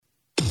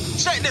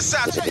Check this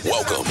out.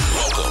 Welcome to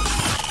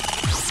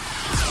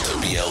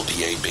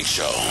BLPA Big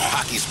Show.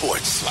 Hockey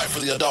sports, life for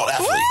the adult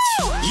athletes.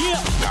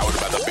 Yeah. Powered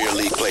by the Beer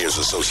League Players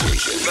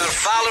Association. You better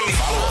follow me.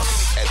 Follow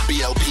us at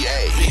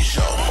BLPA Big Show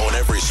on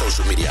every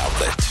social media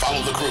outlet.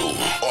 Follow the crew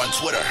on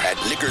Twitter at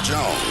Nicker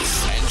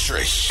Jones and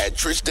Trish at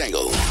Trish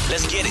Dangle.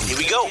 Let's get it. Here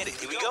we go.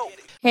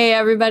 Hey,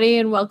 everybody,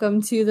 and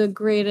welcome to the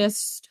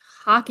greatest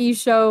hockey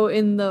show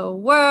in the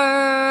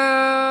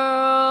world.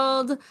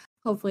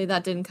 Hopefully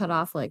that didn't cut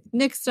off like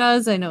Nick's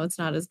does. I know it's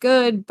not as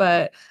good,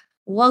 but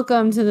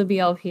welcome to the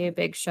BLPA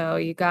Big Show.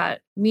 You got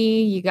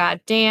me, you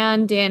got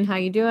Dan. Dan, how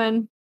you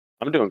doing?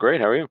 I'm doing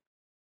great. How are you?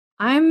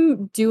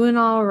 I'm doing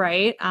all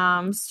right.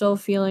 Still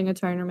feeling a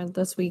tournament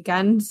this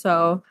weekend,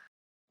 so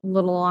a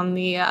little on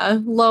the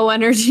low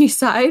energy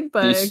side,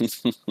 but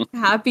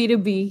happy to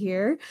be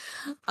here.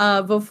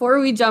 Before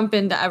we jump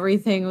into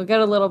everything, we'll get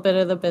a little bit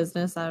of the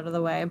business out of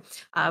the way.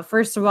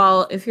 First of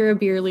all, if you're a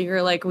beer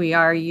leaguer like we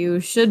are,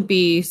 you should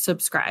be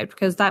subscribed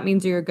because that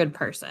means you're a good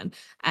person.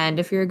 And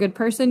if you're a good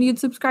person, you'd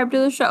subscribe to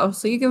the show.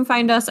 So you can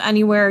find us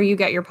anywhere you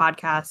get your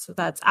podcasts.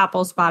 That's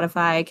Apple,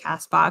 Spotify,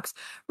 CastBox,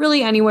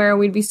 really anywhere.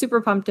 We'd be super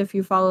pumped if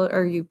you follow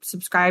or you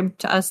subscribe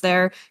to us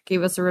there,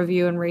 gave us a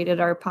review and rated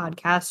our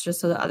podcast just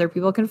so that other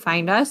people can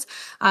find us.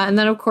 And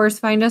then, of course,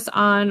 find us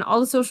on all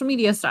the social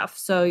media stuff.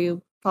 So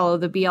you follow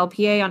the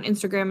BLPA on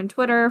Instagram and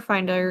Twitter.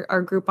 Find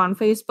our group on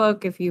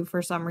Facebook if you,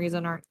 for some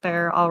reason, aren't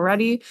there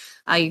already.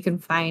 You can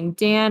find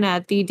Dan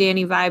at The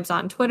Danny Vibes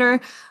on Twitter.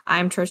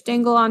 I'm Trish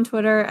Dangle on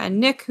Twitter. And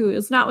Nick, who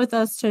is not with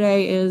us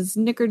today, is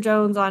Nicker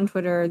Jones on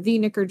Twitter, The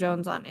Nicker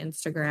Jones on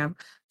Instagram.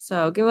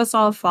 So give us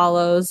all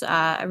follows.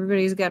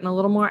 Everybody's getting a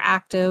little more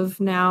active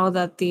now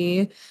that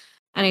the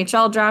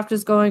NHL draft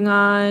is going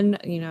on.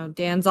 You know,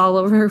 Dan's all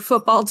over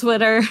football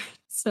Twitter.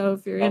 So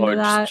if you're into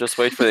that, just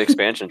wait for the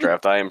expansion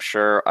draft. I am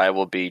sure I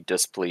will be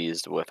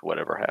displeased with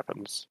whatever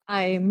happens.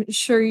 I'm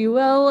sure you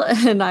will,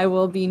 and I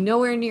will be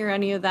nowhere near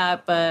any of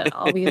that, but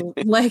I'll be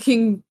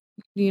liking,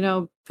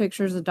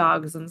 pictures of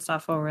dogs and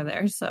stuff over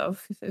there. So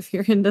if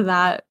you're into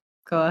that,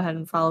 go ahead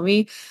and follow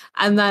me.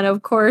 And then,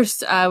 of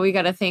course, we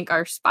got to thank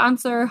our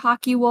sponsor,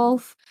 Hockey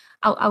Wolf.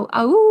 Ow, ow,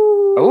 ow.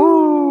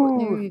 Oh,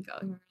 there you go.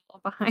 You're a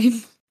little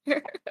behind.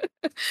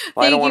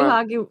 I don't want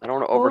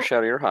to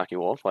overshadow your Hockey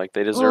Wolf. Like,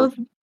 they deserve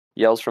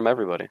yells from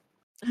everybody.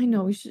 I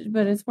know we should,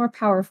 but it's more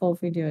powerful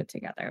if we do it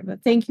together.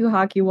 But thank you,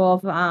 Hockey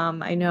Wolf.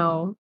 I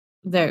know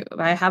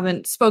I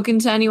haven't spoken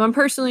to anyone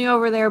personally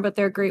over there, but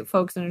they're great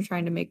folks and are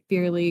trying to make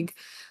beer league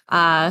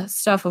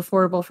stuff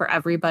affordable for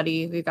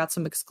everybody. We've got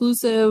some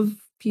exclusive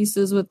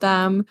pieces with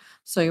them,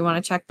 so you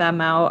want to check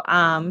them out.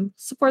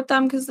 Support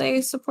them because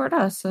they support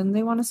us and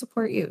they want to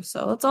support you.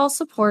 So let's all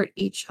support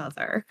each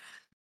other.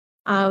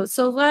 And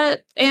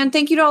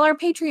thank you to all our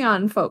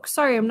Patreon folks.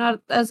 Sorry, I'm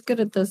not as good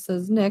at this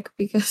as Nick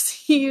because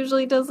he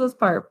usually does this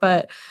part,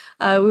 but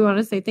we want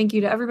to say thank you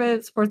to everybody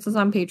that supports us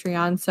on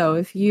Patreon. So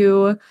if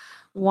you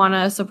want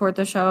to support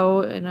the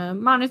show in a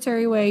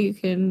monetary way, you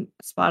can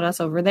spot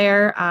us over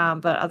there.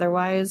 But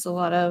otherwise, a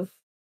lot of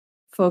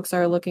folks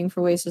are looking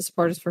for ways to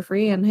support us for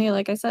free. And hey,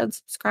 like I said,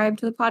 subscribe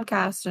to the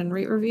podcast and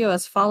rate, review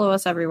us, follow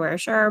us everywhere,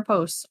 share our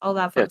posts, all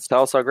that fun stuff.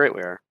 Tell us how great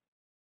we are.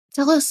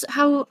 Tell us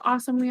how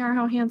awesome we are,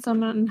 how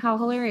handsome, and how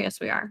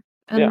hilarious we are.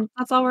 And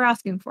that's all we're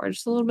asking for.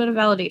 Just a little bit of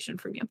validation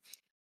from you.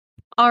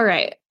 All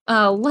right.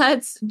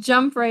 Let's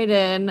jump right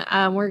in.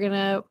 We're going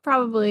to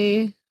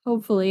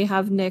hopefully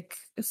have Nick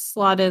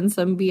slot in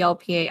some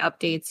BLPA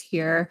updates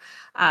here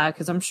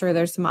because I'm sure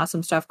there's some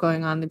awesome stuff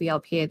going on in the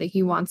BLPA that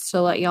he wants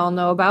to let y'all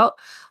know about.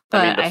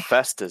 But the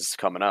Fest is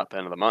coming up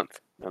end of the month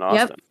in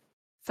Austin. Yep.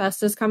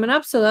 Fest is coming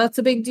up, so that's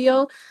a big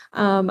deal.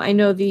 I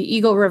know the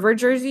Eagle River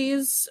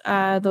jerseys,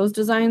 those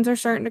designs are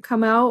starting to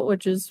come out,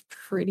 which is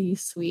pretty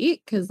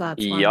sweet because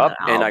that's one that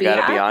and I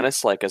gotta be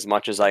honest, like as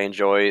much as I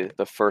enjoy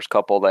the first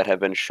couple that have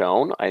been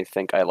shown, I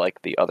think I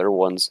like the other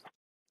ones.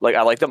 Like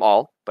I like them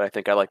all, but I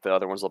think I like the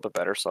other ones a little bit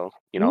better. So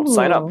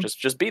sign up,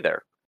 just be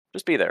there,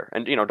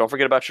 and don't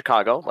forget about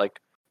Chicago. Like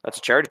that's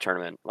a charity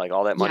tournament. Like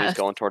all that money is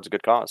going towards a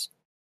good cause.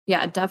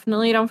 Yeah,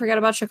 definitely don't forget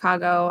about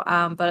Chicago.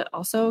 But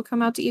also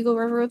come out to Eagle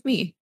River with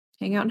me.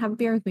 Hang out and have a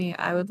beer with me.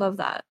 I would love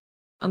that.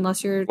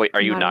 Unless you're... Wait,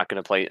 are you not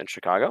going to play in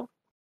Chicago?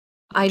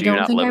 I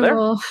don't think I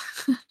will.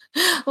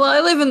 Well,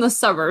 I live in the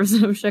suburbs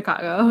of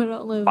Chicago. I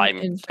don't live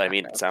in Chicago. I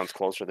mean, it sounds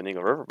closer than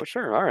Eagle River, but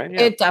sure. All right. Yeah.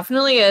 It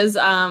definitely is.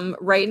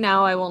 Right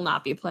now, I will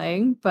not be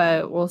playing,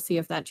 but we'll see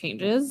if that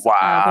changes.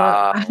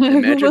 Wow.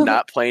 Imagine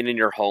not playing in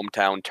your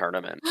hometown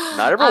tournament.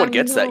 Not everyone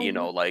gets that, I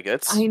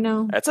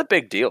know. That's a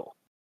big deal.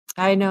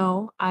 I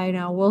know.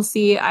 We'll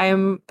see.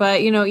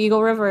 But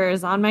Eagle River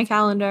is on my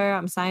calendar.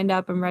 I'm signed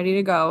up. I'm ready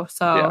to go.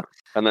 So, yeah.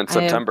 And then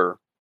September,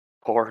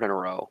 4 in a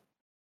row.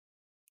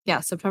 Yeah,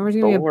 September's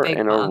gonna be a big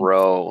 4 in a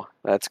row.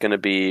 That's gonna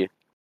be,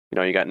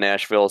 you got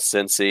Nashville,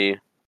 Cincy.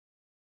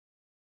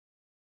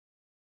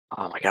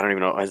 Oh my God, I don't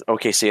even know.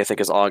 OKC, I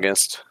think, is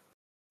August.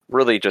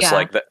 Really, just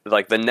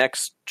the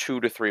next 2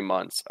 to 3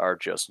 months are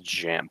just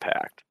jam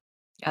packed.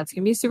 Yeah, it's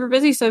going to be super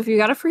busy. So if you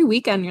got a free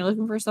weekend, you're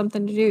looking for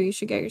something to do, you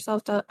should get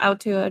yourself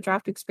out to a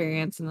draft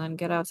experience and then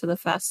get out to the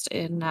fest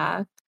in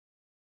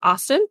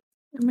Austin.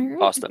 Am I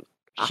right? Austin.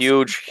 Austin,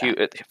 Huge.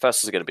 yeah.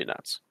 Fest is going to be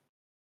nuts.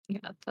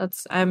 Yeah,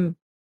 I'm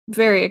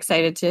very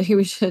excited to.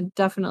 We should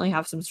definitely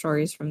have some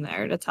stories from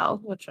there to tell,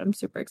 which I'm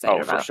super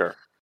excited For about. sure.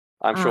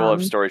 I'm sure we'll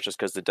have stories just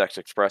because the Dex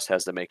Express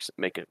has to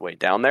make it way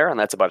down there, and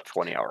that's about a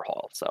 20-hour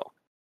haul. So.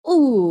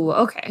 Ooh,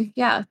 okay.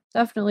 Yeah,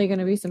 definitely going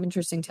to be some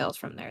interesting tales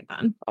from there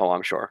then. Oh,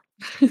 I'm sure.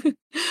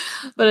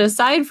 But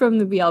aside from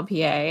the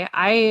BLPA,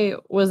 I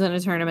was in a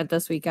tournament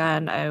this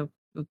weekend.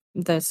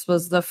 This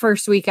was the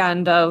first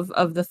weekend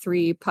of the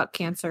 3 Puck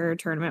Cancer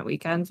tournament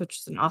weekends, which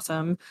is an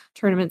awesome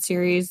tournament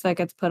series that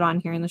gets put on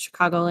here in the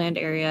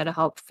Chicagoland area to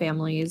help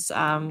families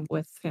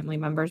with family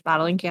members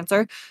battling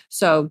cancer.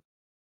 So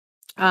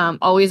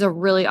always a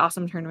really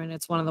awesome tournament.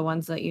 It's one of the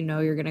ones that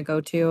you're going to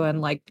go to,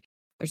 and like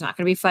there's not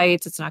going to be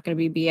fights. It's not going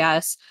to be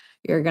BS.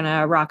 You're going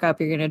to rock up,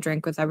 you're going to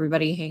drink with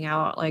everybody, hang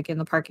out like in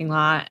the parking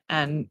lot,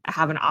 and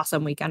have an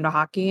awesome weekend of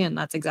hockey. And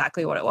that's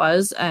exactly what it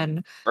was.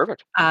 And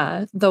perfect.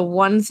 The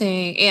one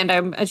thing, and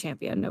I'm a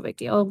champion, no big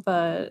deal,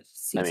 but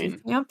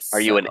CC camps. Are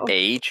you an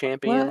A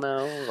champion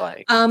though?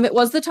 Like, it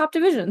was the top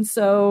division.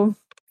 So,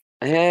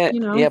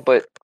 yeah,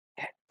 but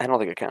I don't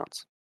think it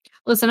counts.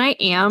 Listen, I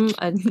am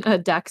a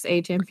Dex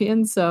A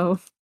champion. So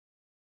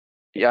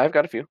yeah, I've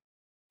got a few.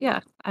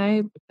 Yeah,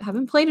 I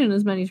haven't played in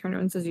as many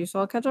tournaments as you,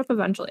 so I'll catch up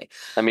eventually.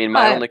 I mean,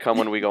 mine only come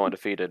when we go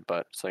undefeated,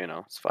 but so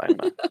it's fine.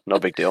 No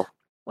big deal.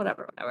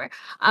 Whatever.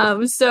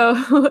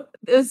 So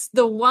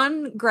the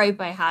one gripe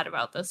I had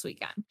about this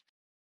weekend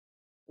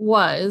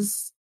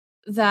was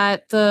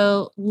that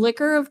the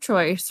liquor of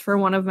choice for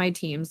one of my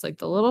teams, like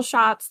the little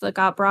shots that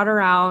got brought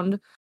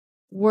around,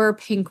 were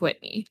Pink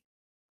Whitney.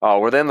 Oh,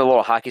 were they in the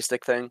little hockey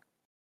stick thing?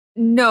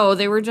 No,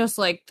 they were just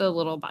like the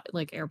little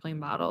like airplane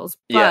bottles.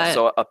 But... Yeah,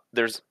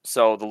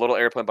 so the little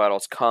airplane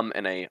bottles come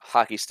in a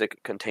hockey stick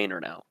container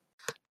now.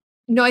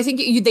 No, I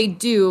think they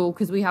do,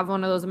 because we have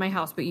one of those in my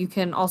house, but you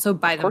can also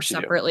buy them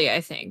separately,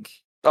 I think.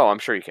 Oh, I'm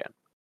sure you can.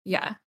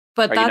 Yeah.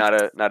 But are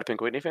you not a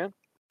Pink Whitney fan?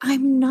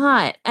 I'm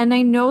not. And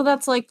I know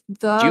that's like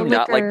the Do you liquor...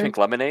 not like pink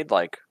lemonade?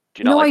 Like,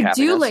 do you not like happiness?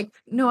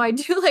 I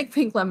do like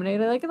pink lemonade.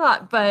 I like it a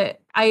lot,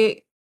 but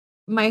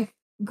my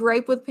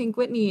gripe with Pink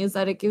Whitney is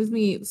that it gives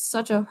me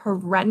such a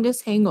horrendous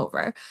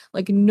hangover,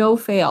 like no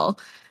fail.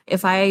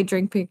 If I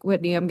drink Pink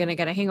Whitney, I'm gonna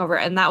get a hangover,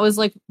 and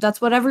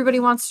that's what everybody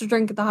wants to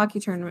drink at the hockey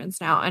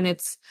tournaments now, and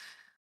it's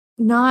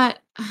not.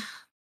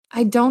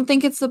 I don't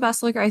think it's the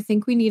best liquor. I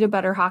think we need a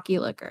better hockey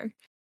liquor.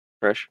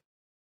 Trish,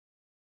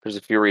 there's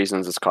a few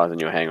reasons it's causing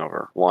you a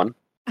hangover. One,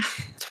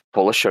 it's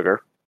full of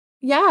sugar.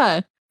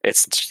 Yeah,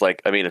 it's just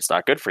like, I mean, it's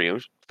not good for you.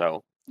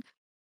 So,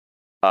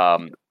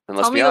 and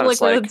let's Tell be me honest,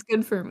 the liquor that's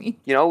good for me.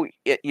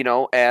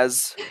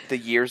 As the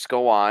years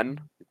go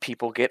on,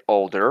 people get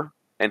older,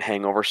 and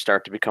hangovers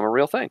start to become a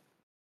real thing.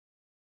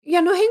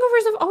 Yeah, no,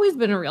 hangovers have always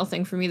been a real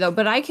thing for me, though.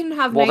 But I can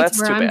have nights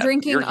where I'm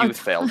drinking. Your youth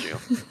failed you.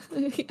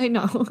 I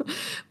know,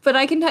 but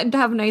I can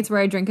have nights where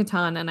I drink a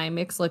ton and I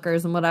mix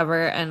liquors and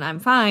whatever, and I'm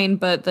fine.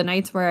 But the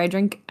nights where I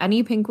drink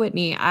any Pink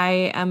Whitney, I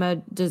am a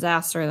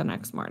disaster the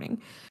next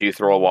morning. Do you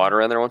throw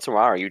water in there once in a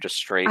while, or are you just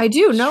straight? I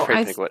do. No,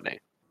 Pink Whitney.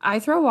 I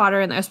throw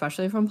water in there,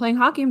 especially if I'm playing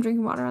hockey. I'm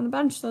drinking water on the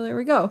bench, so there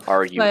we go.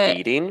 Are you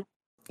eating?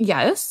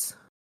 Yes.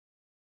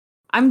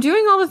 I'm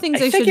doing all the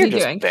things I should be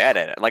doing. Bad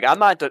at it. Like, I'm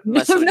not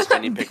necessarily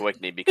defending Pink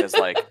Whitney because,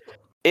 like,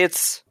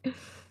 it's,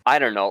 I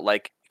don't know,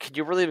 like, could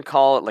you really even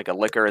call it like a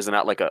liquor? Is it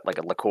not like a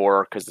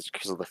liqueur because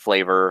of the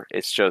flavor?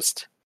 It's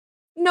just.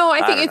 No,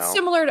 I think it's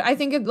similar. I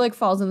think it like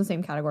falls in the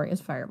same category as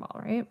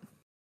Fireball, right?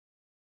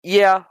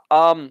 Yeah.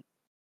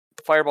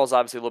 Fireball's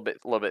obviously a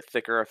little bit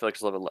thicker. I feel like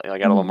it's a little bit. I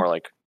got a little more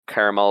like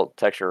caramel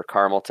texture,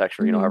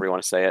 however you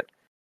want to say it.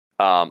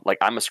 Like,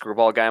 I'm a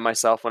Screwball guy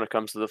myself when it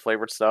comes to the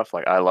flavored stuff.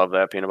 Like, I love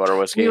that peanut butter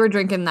whiskey. We were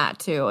drinking that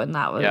too, and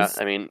that was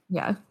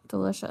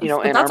delicious.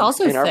 But that's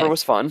also Ann Arbor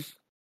was fun.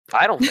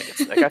 I don't think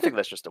it's thick. I think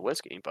that's just a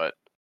whiskey, but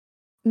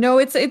no,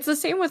 it's the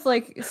same with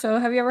like. So,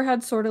 have you ever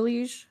had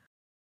Sortilege?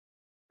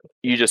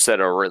 You just said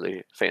a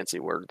really fancy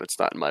word that's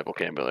not in my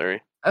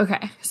vocabulary.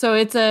 Okay, so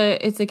it's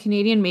a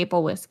Canadian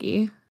maple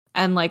whiskey,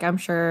 and like I'm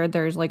sure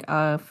there's like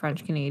a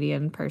French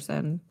Canadian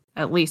person.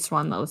 At least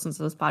one that listens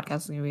to this podcast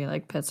is gonna be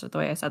like pissed at the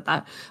way I said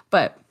that.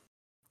 But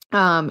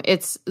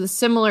it's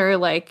similar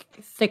like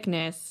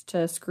thickness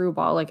to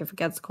Screwball. Like if it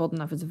gets cold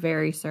enough, it's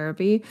very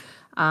syrupy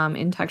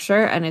in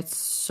texture, and it's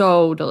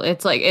so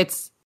it's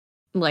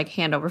like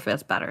hand over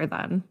fist better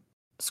than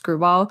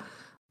Screwball.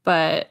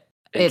 But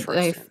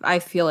I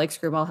feel like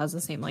Screwball has the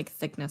same like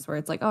thickness where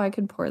it's like, oh, I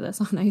could pour this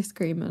on ice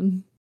cream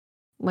and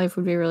life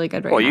would be really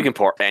good right now. Well, you can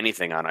pour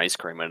anything on ice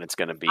cream and it's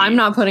going to be I'm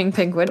not putting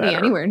Pink Whitney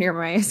anywhere near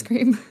my ice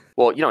cream.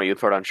 Well, you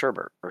put it on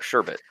sherbet or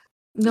sherbet.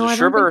 No, I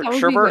don't think that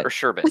would be good. Or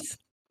sherbet?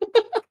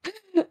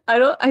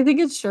 I think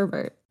it's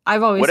sherbet.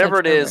 I've always whatever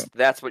said it is,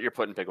 that's what you're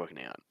putting Pink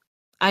Whitney on.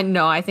 I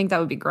know. I think that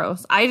would be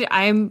gross.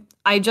 I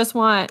just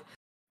want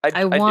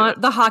I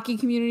want the hockey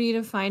community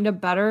to find a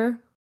better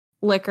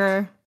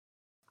liquor.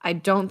 I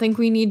don't think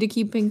we need to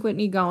keep Pink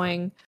Whitney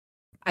going.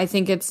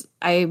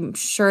 I'm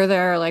sure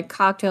there are like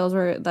cocktails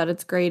that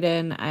it's great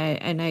in.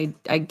 I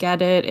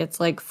get it. It's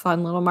like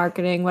fun little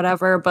marketing,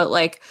 whatever. But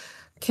like,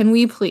 can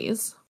we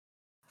please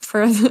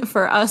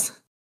for us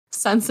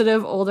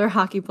sensitive older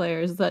hockey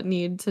players that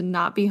need to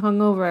not be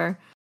hungover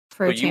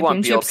for a But you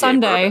want championship BLPA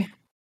Sunday. bourbon.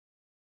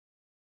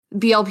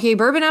 BLPA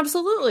bourbon,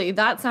 absolutely.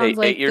 That sounds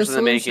like 8 years the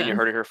in the solution. making. You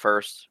heard it here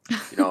first.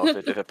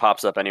 If it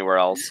pops up anywhere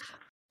else.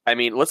 I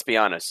mean, let's be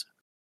honest.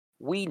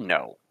 We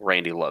know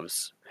Randy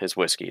loves his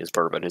whiskey, his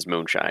bourbon, his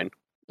moonshine.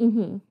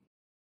 Mm-hmm.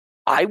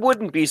 I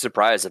wouldn't be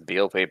surprised if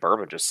BLPA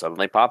bourbon just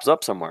suddenly pops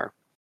up somewhere.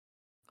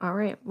 All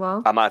right.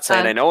 Well, I'm not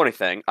saying I know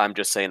anything. I'm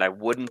just saying I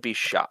wouldn't be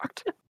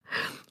shocked.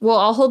 Well,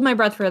 I'll hold my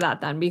breath for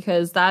that then,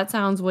 because that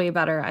sounds way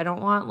better. I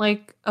don't want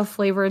like a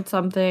flavored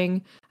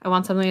something. I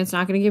want something that's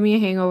not going to give me a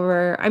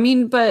hangover. I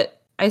mean,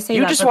 but I say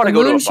you that, just but want to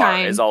the go moonshine, to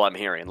a bar is all I'm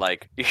hearing.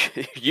 Like,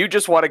 you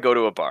just want to go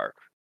to a bar.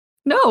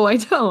 No, I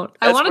don't.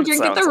 I That's want to what it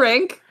drink at the sounds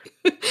like.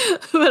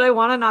 rink, but I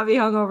want to not be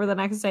hungover the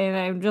next day. And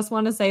I just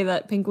want to say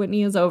that Pink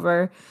Whitney is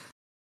over.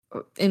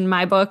 In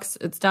my books,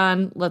 it's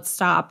done. Let's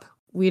stop.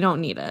 We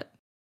don't need it.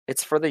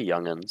 It's for the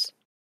youngins.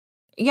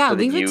 Yeah, For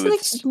the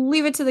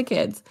leave it to the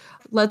kids.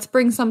 Let's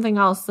bring something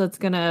else that's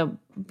gonna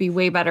be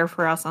way better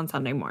for us on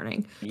Sunday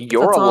morning.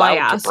 You're That's all I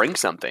allowed to ask. bring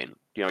something.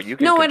 You can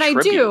No, and I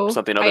contribute do.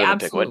 something I other than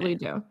Pick absolutely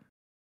Whitney. do.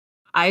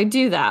 I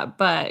do that,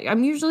 but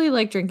I'm usually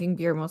like drinking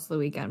beer most of the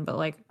weekend. But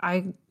like,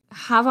 I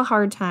have a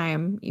hard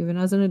time, even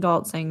as an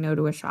adult, saying no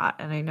to a shot,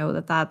 and I know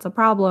that that's a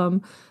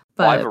problem.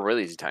 But I have a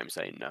really easy time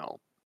saying no.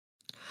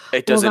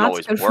 It doesn't that's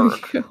always good for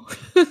work, you.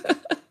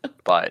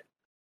 but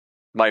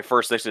my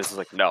first instinct is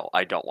like, no,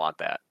 I don't want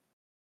that.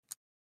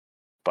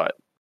 But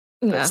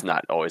Yeah, that's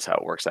not always how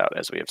it works out,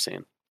 as we have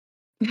seen.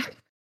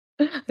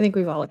 I think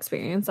we've all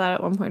experienced that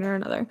at one point or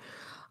another.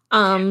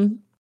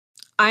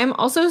 I'm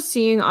also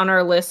seeing on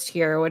our list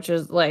here, which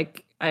is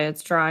like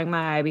it's drawing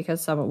my eye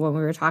because when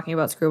we were talking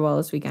about Screwball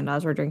this weekend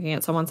as we're drinking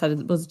it, someone said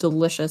it was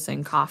delicious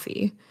in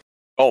coffee.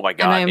 Oh my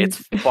god, I'm- it's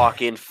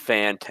fucking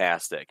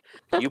fantastic.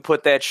 You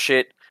put that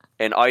shit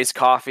in iced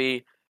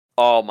coffee,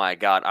 oh my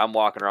god, I'm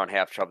walking around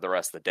half chub the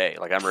rest of the day.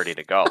 Like, I'm ready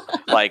to go.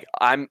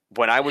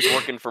 When I was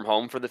working from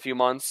home for the few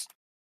months,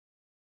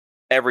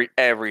 every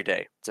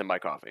day it's in my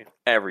coffee.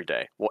 Every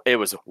day. Well, it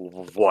was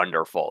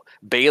wonderful.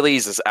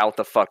 Bailey's is out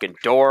the fucking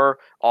door.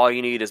 All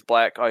you need is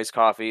black iced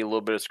coffee, a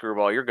little bit of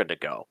Screwball, you're good to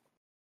go.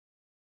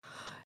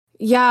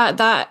 Yeah,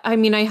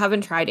 I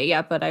haven't tried it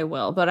yet, but I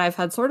will. But I've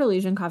had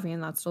Sortilesian coffee,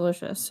 and that's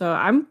delicious. So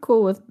I'm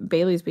cool with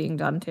Bailey's being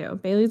done too.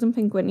 Bailey's and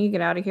Pink Whitney,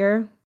 get out of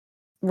here.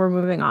 We're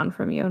moving on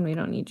from you, and we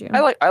don't need you.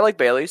 I like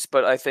Bailey's,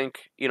 but I think,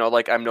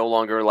 I'm no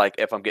longer like,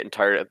 if I'm getting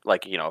tired,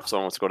 if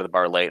someone wants to go to the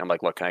bar late, I'm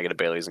like, look, can I get a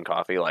Bailey's and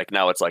coffee? Like,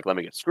 now it's like, let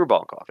me get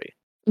Screwball and coffee.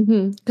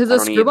 Because I a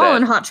don't need Screwball that.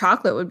 and hot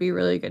chocolate would be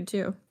really good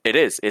too. It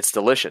is. It's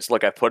delicious.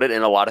 Look, I put it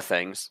in a lot of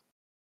things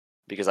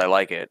because I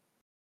like it,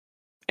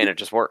 and it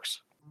just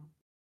works.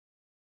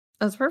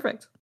 That's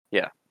perfect.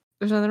 Yeah.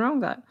 There's nothing wrong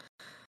with that.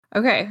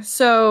 Okay,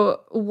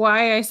 so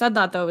why I said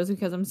that though is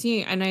because I'm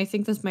seeing, and I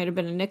think this might have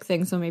been a Nick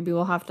thing, so maybe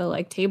we'll have to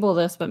like table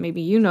this, but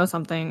maybe you know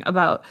something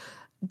about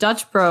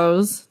Dutch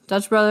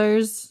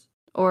Brothers,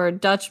 or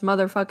Dutch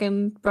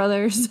motherfucking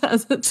brothers,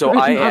 as it's So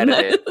I written on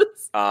added it.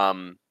 this.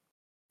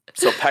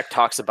 So Peck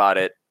talks about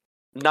it,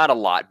 not a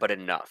lot, but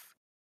enough.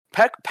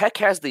 Peck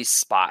has these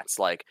spots,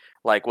 like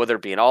whether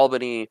it be in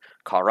Albany,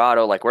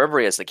 Colorado, like wherever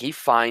he is, like he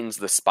finds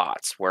the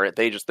spots where you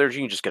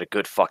can just get a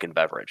good fucking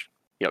beverage.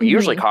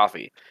 Usually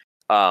coffee.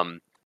 And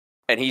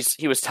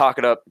he was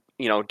talking up,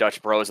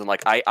 Dutch Bros, and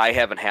like I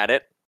haven't had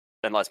it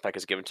unless Peck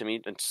has given it to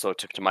me, and so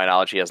to my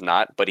knowledge he has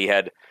not. But he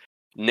had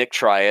Nick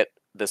try it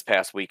this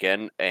past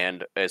weekend,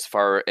 and as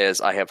far as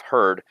I have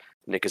heard,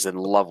 Nick is in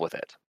love with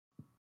it.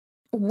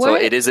 What? So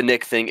it is a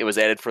Nick thing. It was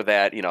added for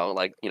that,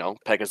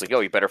 Peck is like, yo,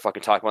 you better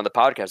fucking talk about the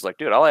podcast. Like,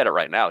 dude, I'll add it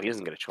right now. He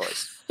doesn't get a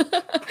choice.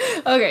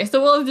 Okay,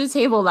 so we'll have to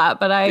table that.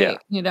 But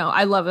Yeah.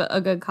 I love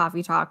a good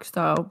coffee talk.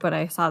 So, but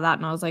I saw that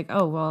and I was like,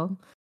 oh well.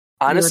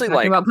 Honestly, we were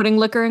talking about putting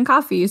liquor in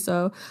coffee.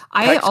 So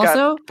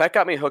Peck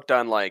got me hooked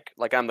on like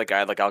I'm the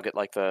guy, like I'll get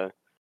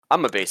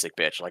I'm a basic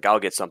bitch. Like I'll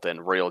get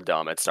something real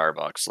dumb at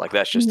Starbucks. Like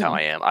that's just how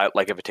I am. I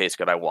like if it tastes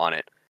good, I want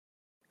it.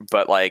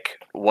 But like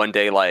one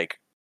day, like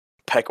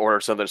Peck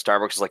ordered something at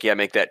Starbucks. Is like, yeah,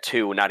 make that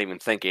too. Not even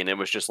thinking. It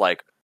was just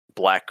like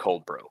black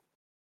cold brew.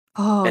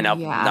 Oh, and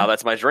yeah. now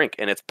that's my drink,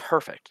 and it's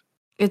perfect.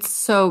 It's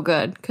so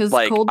good because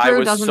Like cold I brew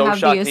was doesn't so have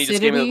shocked. the And he acidity.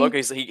 just gave me the look.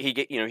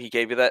 He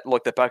gave you that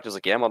look. That Peck was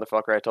like, yeah,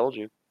 motherfucker, I told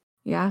you.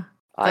 Yeah,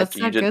 that's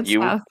that good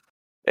stuff.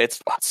 It's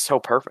so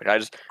perfect. I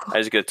just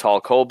get a tall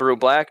cold brew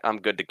black. I'm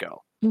good to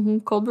go.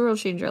 Cold brew will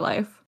change your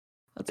life.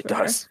 That's It for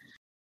sure. does.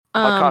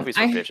 Hot coffee's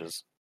for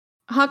bitches.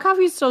 Hot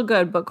coffee is still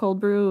good, but cold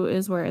brew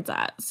is where it's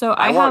at. So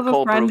I want have a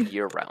cold friend. brew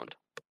year round.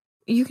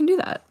 You can do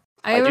that.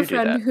 I have do a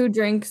friend that. who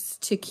drinks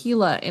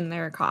tequila in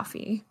their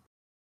coffee.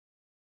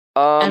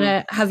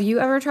 And have you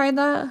ever tried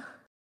that?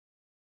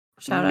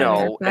 Shout out no,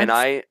 Eric and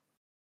Betts.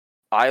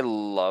 I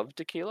love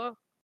tequila,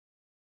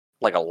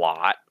 like a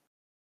lot,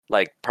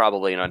 like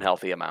probably an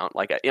unhealthy amount.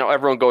 Like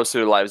everyone goes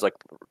through their lives like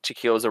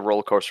tequila is a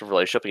roller coaster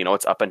relationship.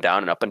 It's up and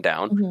down and up and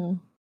down.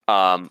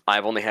 Mhm.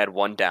 I've only had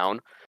one down,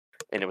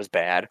 and it was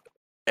bad.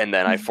 And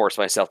then I forced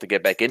myself to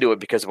get back into it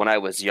because when I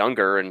was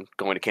younger and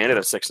going to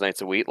Canada 6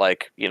 nights a week,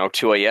 like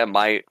 2 a.m.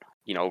 my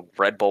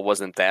Red Bull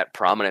wasn't that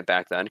prominent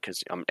back then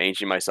because I'm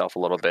aging myself a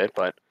little bit,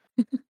 but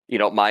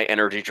my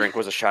energy drink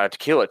was a shot of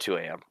tequila at 2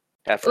 a.m.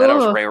 After that, I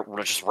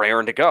was just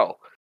raring to go,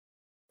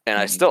 and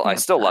I still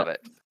love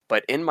it.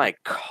 But in my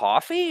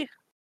coffee,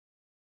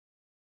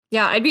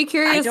 yeah, I'd be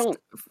curious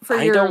for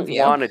your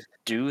review. I don't want to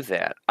do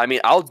that. I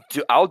mean,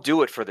 I'll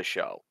do it for the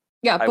show.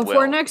 Yeah,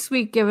 before next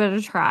week, give it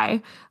a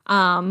try.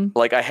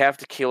 Like I have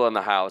tequila in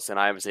the house, and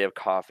I obviously have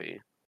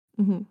coffee.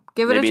 Mm-hmm.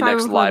 Give it a try. Maybe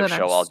next live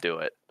show, I'll do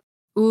it.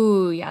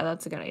 Ooh, yeah,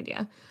 that's a good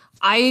idea.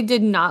 I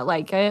did not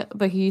like it,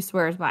 but he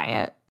swears by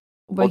it.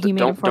 But he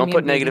don't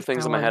put negative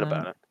things in my head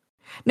about it.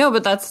 No,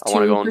 but that's two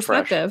Fresh.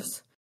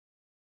 perspectives.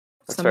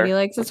 That's somebody fair.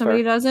 likes it,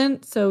 somebody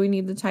doesn't. So we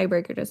need the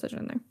tiebreaker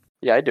decision there.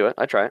 Yeah, I do it.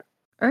 I try it.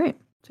 All right,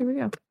 so here we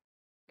go.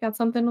 Got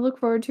something to look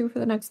forward to for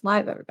the next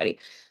live, everybody.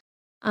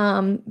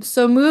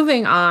 So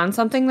moving on,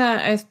 something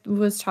that I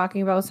was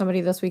talking about with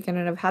somebody this weekend,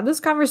 and I've had this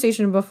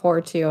conversation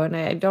before too, and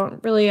I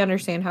don't really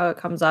understand how it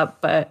comes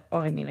up, but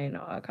I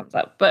know how it comes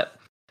up, but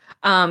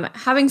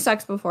having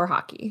sex before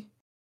hockey.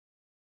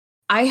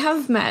 I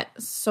have met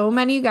so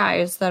many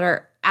guys that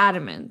are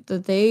adamant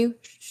that they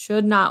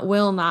should not,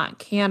 will not,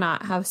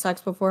 cannot have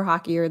sex before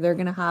hockey or they're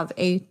going to have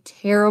a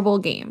terrible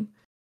game.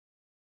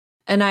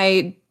 And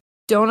I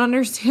don't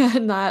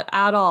understand that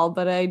at all,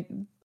 but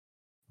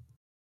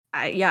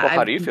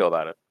how do you feel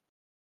about it?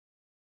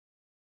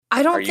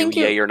 I don't think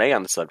yay or nay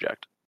on the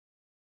subject?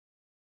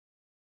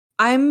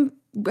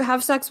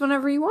 Have sex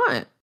whenever you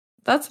want.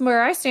 That's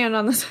where I stand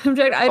on the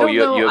subject. I don't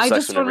know. I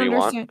just don't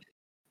understand.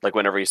 Like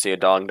whenever you see a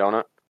dong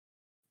donut?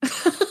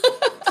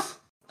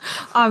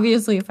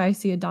 Obviously, if I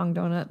see a dong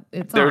donut,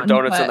 there are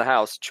donuts in the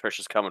house. Trish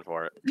is coming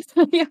for it.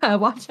 Yeah,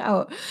 watch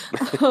out.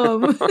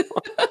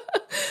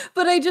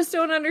 But I just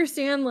don't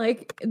understand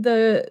like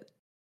the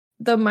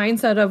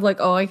mindset of like,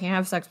 oh, I can't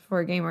have sex before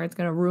a game or it's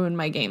going to ruin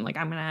my game. Like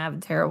I'm going to have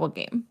a terrible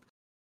game.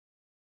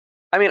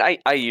 I mean,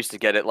 I used to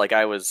get it. Like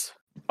I was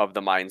of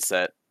the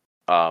mindset,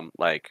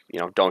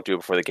 don't do it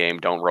before the game.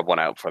 Don't rub one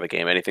out before the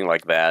game. Anything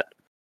like that.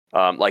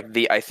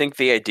 I think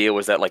the idea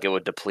was that like it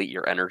would deplete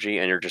your energy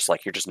and you're just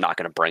not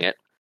going to bring it.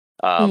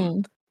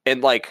 And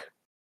like,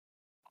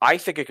 I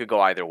think it could go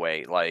either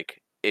way.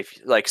 Like if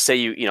like, say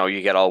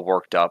you get all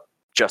worked up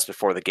just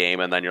before the game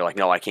and then you're like,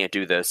 no, I can't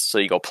do this. So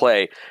you go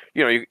play,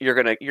 you're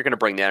going to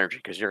bring the energy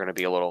because you're going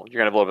to have a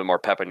little bit more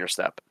pep in your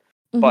step.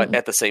 Mm-hmm. But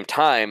at the same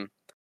time,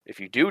 if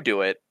you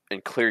do it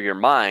and clear your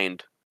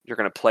mind, you're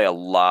going to play a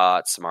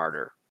lot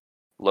smarter,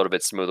 a little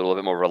bit smoother, a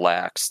little bit more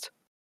relaxed.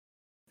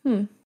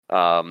 So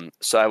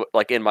I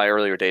like in my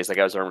earlier days, like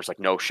I was just like,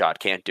 no shot,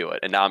 can't do it.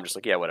 And now I'm just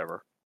like, yeah,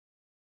 whatever.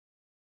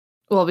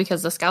 Well,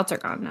 because the scouts are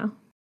gone now.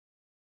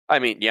 I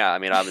mean, yeah. I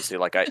mean, obviously,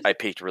 like I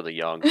peaked really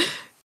young.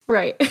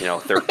 Right.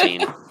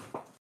 13.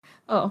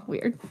 Oh,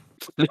 weird.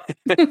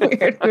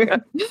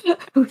 weird.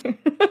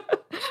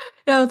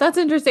 No, that's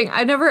interesting.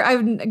 I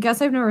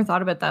guess I've never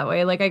thought of it that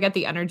way. Like I get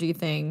the energy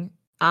thing.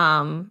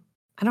 I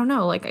don't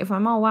know. Like if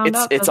I'm all wound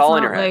up, it's all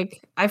in your head.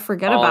 Like I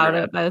forget about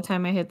it by the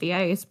time I hit the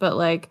ice. But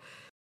like,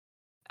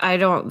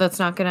 that's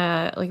not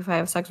gonna, like if I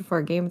have sex before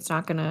a game, it's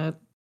not gonna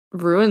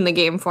ruin the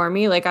game for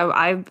me. Like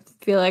I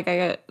feel like I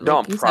get,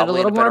 like you said, a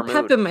little more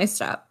pep in my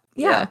step.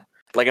 Yeah.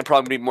 Like I'm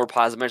probably gonna be more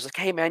positive. It's like,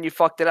 hey man, you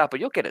fucked it up, but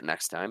you'll get it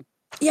next time.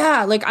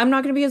 Yeah, like I'm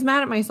not gonna be as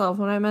mad at myself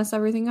when I mess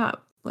everything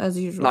up as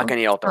usual. Not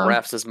gonna yell at the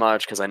refs as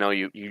much because I know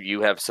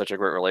you have such a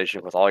great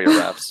relationship with all your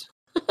refs.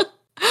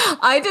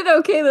 I did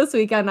okay this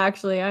weekend,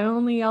 actually. I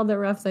only yelled at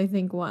refs, I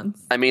think,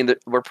 once. I mean,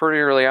 we're pretty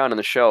early on in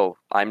the show.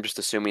 I'm just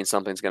assuming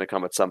something's going to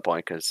come at some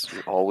point because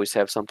you always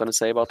have something to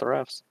say about the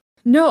refs.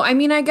 No, I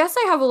mean, I guess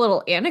I have a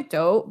little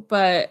anecdote,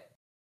 but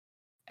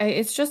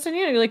it's just an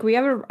anecdote. Like, we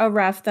have a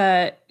ref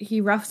that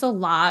he refs a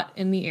lot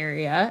in the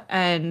area,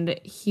 and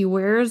he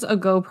wears a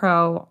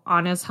GoPro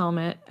on his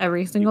helmet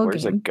every single game.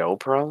 He wears a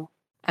GoPro?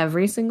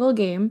 Every single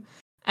game.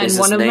 And is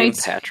his name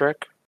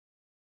Patrick?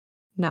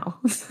 No.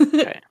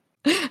 Okay.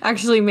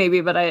 Actually, maybe,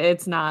 but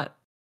it's not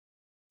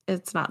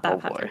that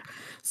Patrick. Boy.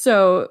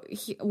 So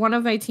one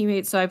of my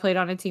teammates, so I played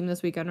on a team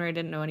this weekend where I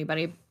didn't know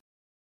anybody.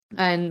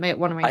 And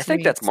one of my teammates. I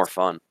think that's more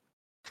fun.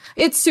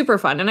 It's super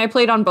fun. And I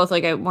played on both,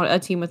 like a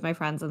team with my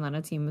friends and then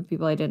a team with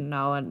people I didn't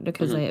know. And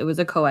because it was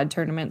a co-ed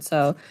tournament,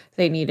 so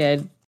they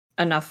needed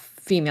enough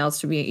females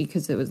to be,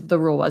 because the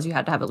rule was you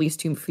had to have at least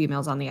 2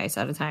 females on the ice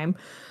at a time.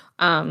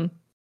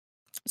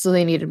 So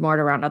they needed more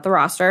to round out the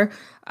roster.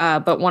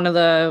 But one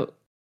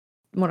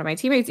of my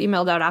teammates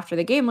emailed out after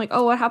the game, like,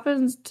 oh, what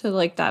happens to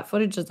like that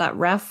footage? Does that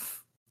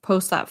ref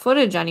post that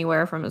footage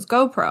anywhere from his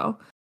GoPro?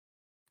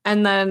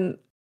 And then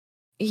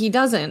he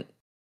doesn't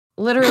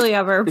literally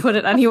ever put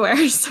it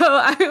anywhere.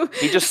 So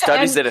he just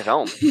studies it at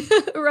home.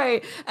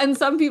 Right. And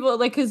some people,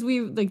 like, because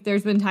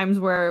there's been times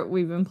where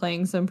we've been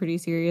playing some pretty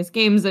serious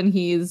games and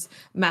he's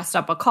messed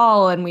up a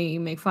call and we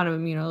make fun of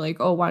him, like,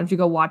 oh, why don't you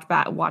go watch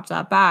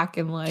that back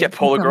and like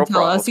pull a GoPro,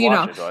 tell us,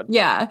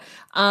 yeah.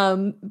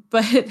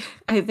 But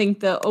I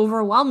think the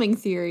overwhelming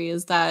theory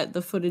is that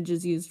the footage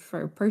is used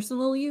for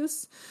personal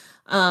use.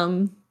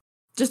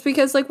 Just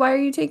because, like, why are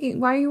you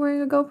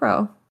wearing a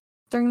GoPro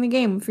during the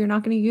game if you're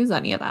not going to use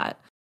any of that?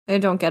 I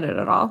don't get it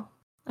at all.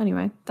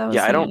 Anyway, that was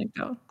Yeah, the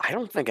anecdote. I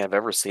don't think I've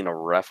ever seen a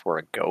ref wear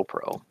a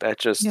GoPro. That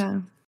just,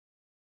 Yeah.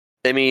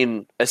 I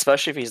mean,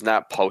 especially if he's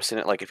not posting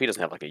it, like if he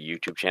doesn't have like a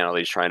YouTube channel that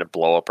he's trying to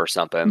blow up or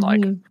something,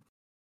 like, Mhm.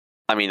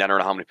 I mean, I don't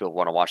know how many people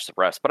want to watch the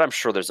refs, but I'm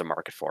sure there's a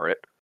market for it.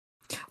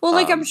 Well,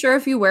 like I'm sure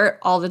if you wear it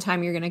all the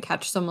time, you're gonna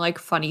catch some like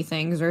funny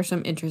things or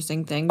some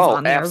interesting things Oh,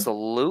 on there.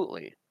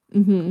 absolutely.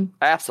 Mm-hmm.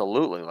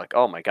 Absolutely. Like,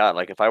 oh my God.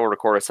 Like, if I were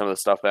recording some of the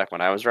stuff back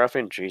when I was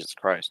reffing, Jesus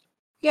Christ.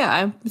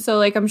 Yeah, so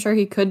like I'm sure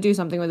he could do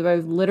something with it, but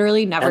I've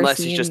literally never Unless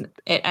seen he's just,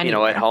 it anywhere. you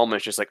know, at home,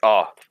 it's just like,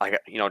 oh, I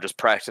got, you know, just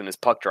practicing his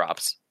puck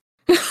drops.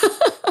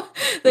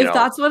 If know,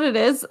 that's what it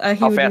is, he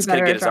how would fast be can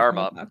he better get at his arm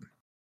dropping up? the puck.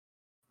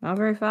 Not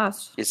very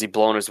fast. Is he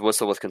blowing his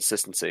whistle with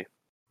consistency?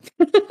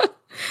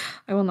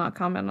 I will not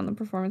comment on the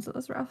performance of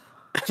this ref.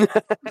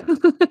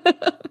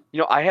 You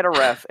know, I had a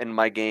ref in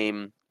my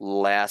game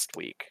last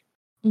week,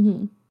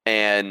 Mm-hmm.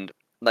 and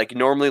like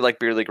normally, like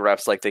beer league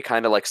refs, like they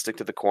kind of like stick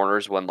to the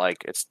corners when like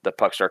it's the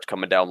puck starts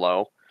coming down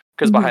low,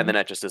 because behind the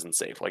net just isn't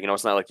safe. Like, you know,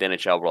 it's not like the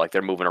NHL where like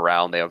they're moving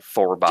around, they have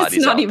forward bodies.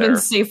 It's not out even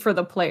there. safe for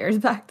the players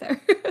back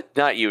there.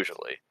 Not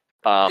usually.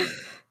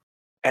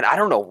 And I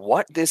don't know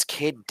what this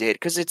kid did,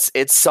 because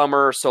it's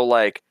summer, so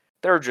like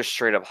they're just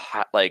straight up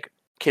hot, like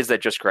kids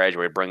that just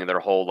graduated bringing their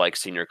whole like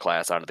senior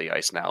class onto the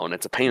ice now, and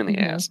it's a pain in the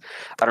ass.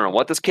 I don't know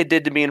what this kid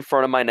did to me in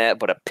front of my net,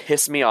 but it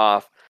pissed me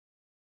off.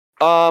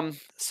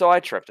 So I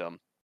tripped him,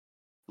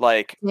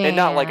 like, and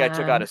not like I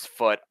took out his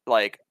foot,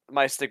 like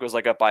my stick was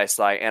like up by his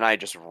side, and I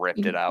just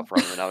ripped it out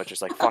from him, and I was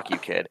just like, "Fuck you,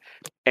 kid!"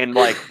 And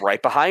like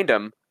right behind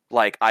him,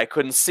 like I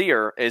couldn't see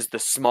her, is the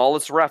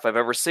smallest ref I've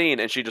ever seen,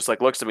 and she just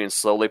like looks at me and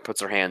slowly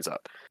puts her hands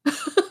up.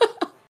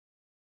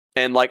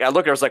 And like I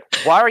look at her, I was like,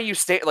 "Why are you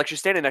standing?" Like she's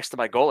standing next to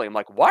my goalie. I'm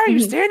like, "Why are you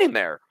standing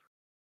there?"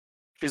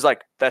 She's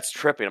like, "That's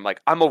tripping." I'm like,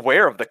 "I'm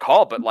aware of the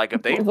call, but like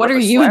if they what are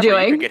you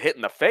doing? You could get hit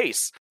in the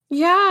face."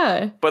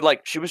 Yeah. But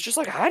like she was just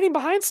like hiding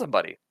behind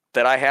somebody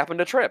that I happened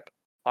to trip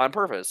on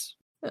purpose.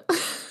 But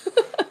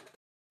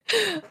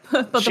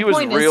she the was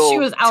point real is, she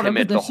was out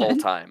timid of the whole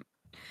position. time.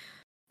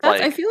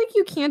 I feel like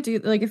you can't do,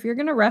 like, if you're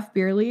gonna ref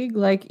beer league,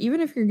 like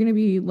even if you're gonna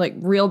be like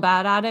real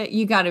bad at it,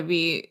 you got to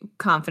be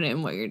confident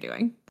in what you're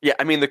doing. Yeah,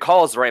 I mean the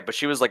call is right, but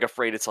she was like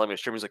afraid to tell me.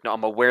 She was like, "No,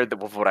 I'm aware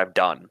of what I've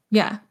done."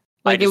 Yeah,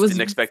 like I just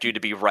didn't expect you to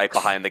be right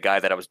behind the guy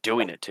that I was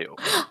doing it to.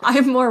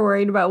 I'm more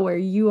worried about where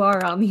you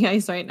are on the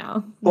ice right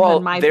now.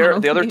 Well, they're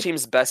the other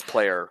team's best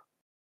player,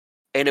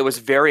 and it was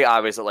very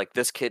obvious that like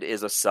this kid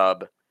is a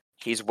sub.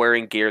 He's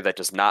wearing gear that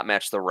does not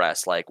match the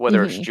rest, like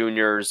whether it's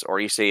juniors or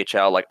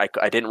ECHL. Like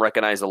I didn't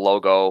recognize the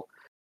logo,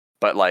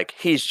 but like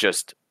he's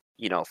just,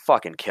 you know,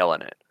 fucking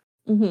killing it.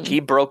 He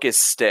broke his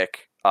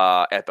stick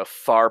at the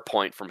far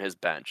point from his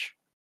bench,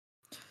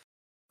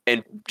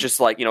 and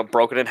just like, you know,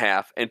 broke it in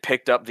half and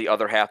picked up the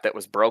other half that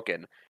was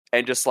broken,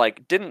 and just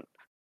like didn't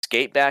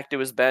skate back to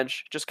his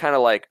bench, just kind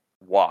of like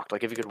walked,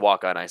 like if you could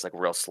walk on ice, like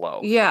real slow.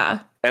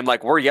 Yeah. And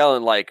like we're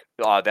yelling like,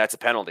 "Oh, that's a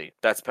penalty.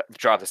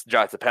 Drop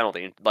the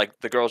penalty." And like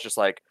the girl's just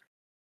like,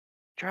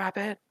 "Drop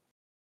it,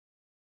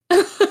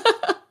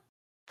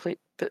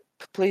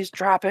 please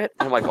drop it."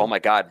 And I'm like, "Oh my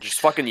God, just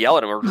fucking yell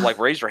at him or like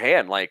raise your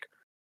hand." Like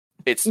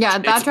it's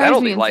that drives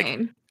penalty. Me insane.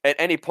 Like at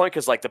any point,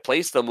 because like the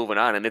play's still moving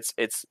on and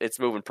it's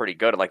moving pretty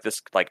good. Like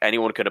this, like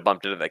anyone could have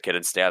bumped into that kid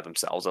and stabbed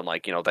themselves, and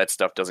like, you know, that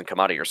stuff doesn't come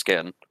out of your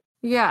skin.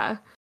 Yeah.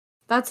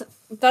 That's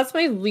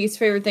my least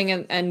favorite thing,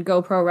 and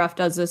GoPro Ref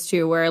does this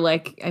too, where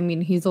like, I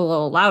mean, he's a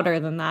little louder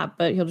than that,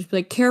 but he'll just be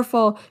like,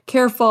 careful.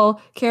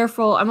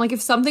 I'm like,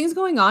 if something's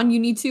going on,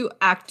 you need to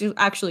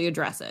actually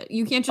address it.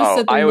 You can't just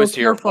sit there and go,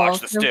 careful,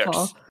 watch the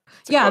sticks.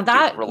 Yeah, like,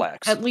 that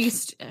relax. At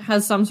least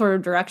has some sort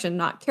of direction,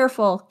 not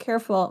careful.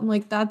 I'm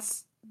like,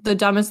 that's the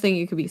dumbest thing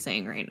you could be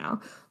saying right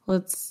now.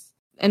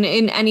 And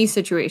in any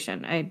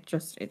situation, it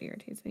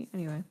irritates me.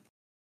 Anyway.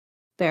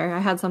 There, I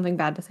had something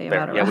bad to say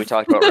about it. Yeah, we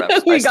talked about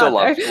refs. I still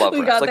love refs.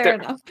 We got there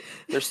enough.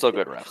 They're still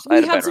good refs.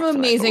 We had some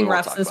amazing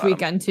refs this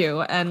weekend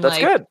too, and that's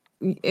good.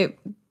 It,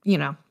 you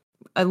know,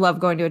 I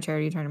love going to a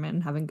charity tournament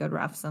and having good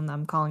refs and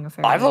them calling a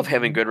fair. I love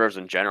having good refs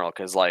in general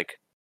because, like,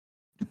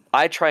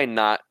 I try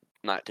not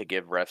to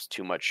give refs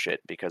too much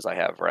shit because I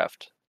have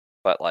refed,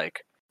 but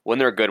like when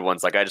they're good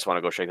ones, like I just want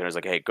to go shake their hands,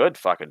 like, hey, good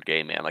fucking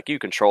game, man. Like you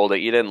controlled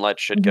it, you didn't let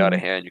shit get out of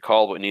hand, you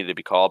called what needed to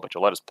be called, but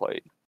you let us play.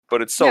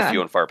 But it's so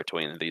few and far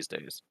between these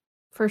days.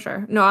 For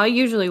sure. No, I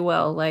usually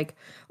will, like,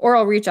 or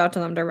I'll reach out to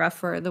them to ref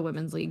for the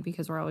women's league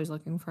because we're always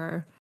looking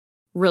for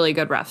really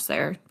good refs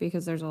there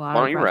because there's a lot of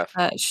refs. Why don't you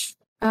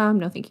ref?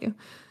 No, thank you.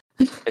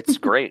 It's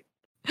great.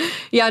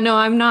 Yeah, no,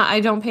 I'm not. I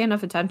don't pay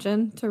enough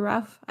attention to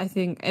ref. I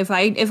think if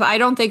I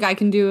don't think I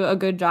can do a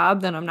good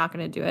job, then I'm not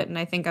going to do it. And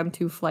I think I'm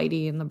too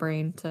flighty in the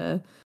brain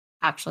to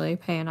actually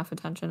pay enough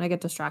attention. I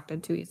get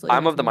distracted too easily.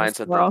 I'm of the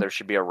mindset that there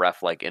should be a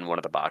ref like in one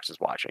of the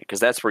boxes watching because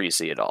that's where you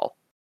see it all.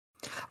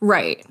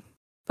 Right.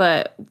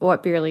 But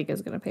what beer league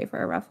is going to pay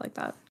for a ref like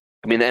that?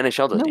 I mean, the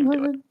NHL doesn't even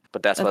do it,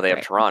 but that's why they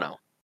have Toronto.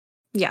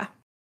 Yeah,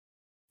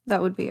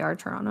 that would be our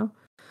Toronto.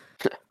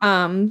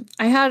 I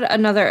had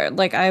another,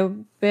 like,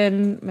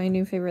 my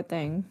new favorite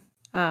thing,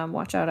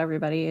 watch out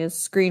everybody, is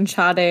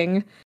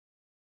screenshotting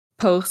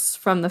posts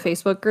from the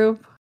Facebook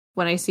group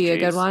when I see a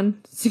good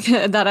one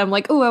that I'm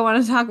like, oh, I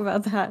want to talk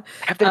about that.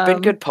 Have there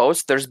been good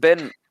posts? There's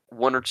been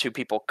one or two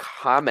people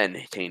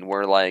commenting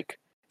where like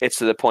it's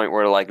to the point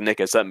where like Nick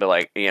has something be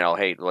like,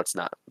 hey,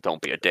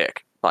 don't be a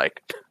dick.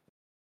 Like,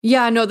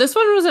 yeah, no, this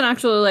one was an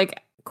actual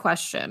like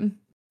question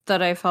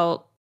that I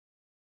felt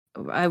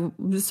I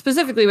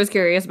specifically was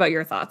curious about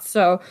your thoughts.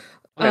 So,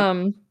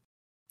 okay.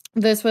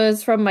 This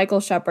was from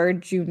Michael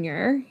Shepard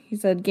Jr. He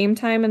said, game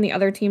time and the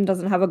other team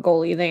doesn't have a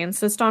goalie. They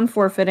insist on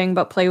forfeiting,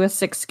 but play with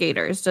 6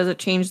 skaters. Does it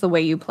change the way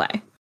you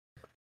play?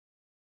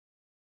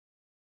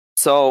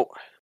 So,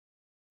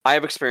 I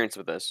have experience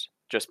with this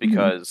just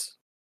because,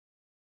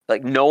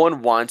 like, no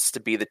one wants to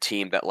be the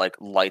team that, like,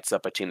 lights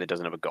up a team that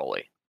doesn't have a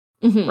goalie,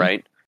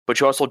 right? But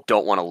you also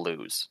don't want to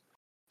lose.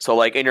 So,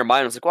 like, in your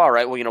mind, it's like, well, all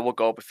right, well, we'll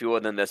go up a few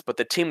than this. But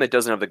the team that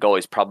doesn't have the goalie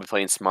is probably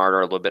playing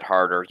smarter, a little bit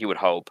harder, you would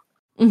hope.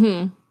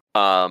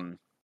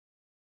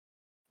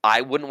 I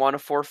wouldn't want to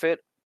forfeit.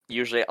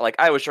 Usually, like,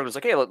 I always was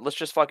like, hey, let's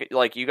just fuck it.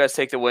 Like, you guys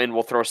take the win,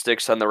 we'll throw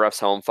sticks, send the refs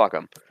home, fuck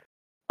them.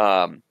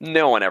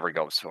 No one ever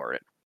goes for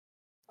it.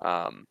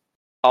 I'll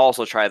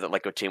also try that,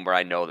 like, a team where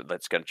I know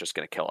that's just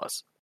gonna kill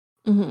us.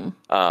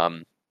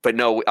 But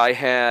no,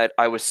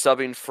 I was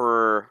subbing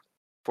for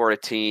a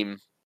team,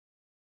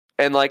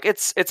 and like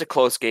it's a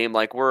close game.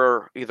 Like,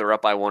 we're either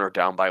up by 1 or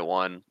down by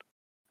 1.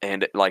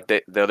 And like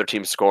the other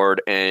team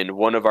scored, and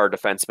one of our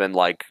defensemen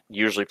like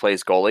usually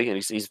plays goalie, and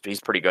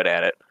he's pretty good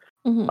at it.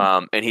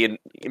 And he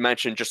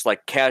mentioned just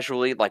like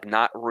casually, like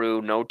not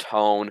rude, no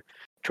tone,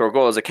 to our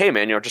goal. I was like, hey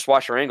man, just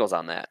watch your angles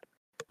on that.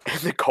 And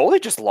the goalie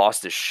just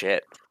lost his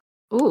shit.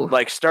 Ooh.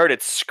 Like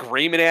started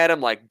screaming at him,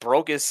 like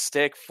broke his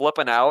stick,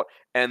 flipping out,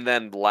 and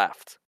then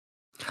left.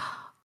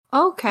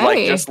 Okay.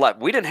 Like just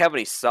left. We didn't have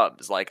any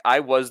subs. Like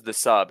I was the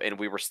sub, and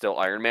we were still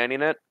Iron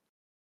Manning it.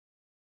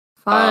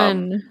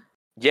 Fun.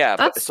 Yeah,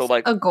 that's so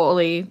like a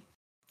goalie,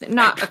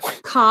 not a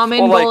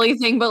common goalie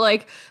thing, but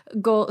like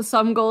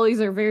some goalies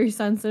are very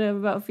sensitive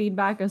about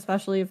feedback,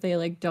 especially if they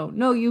like don't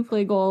know you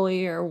play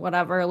goalie or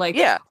whatever. Like,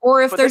 yeah,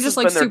 or if they're just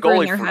like super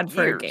in their head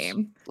for a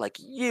game, like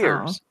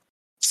years. Oh.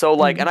 So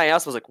like, and I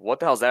asked, was like, what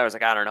the hell's that? I was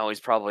like, I don't know. He's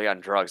probably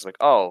on drugs. Like,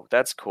 oh,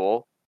 that's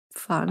cool.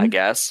 Fun, I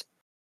guess.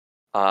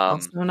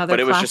 But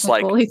it was just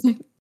like,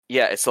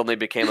 yeah, it suddenly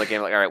became like, all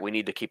right, we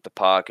need to keep the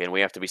puck and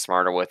we have to be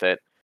smarter with it.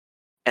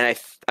 And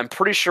I'm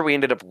pretty sure we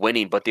ended up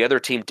winning, but the other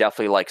team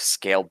definitely like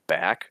scaled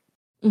back.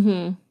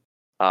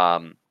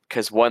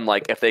 Because one,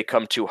 like if they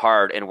come too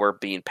hard and we're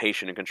being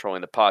patient and controlling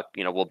the puck,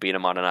 we'll beat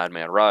them on an odd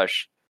man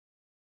rush.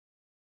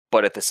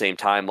 But at the same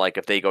time, like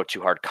if they go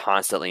too hard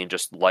constantly and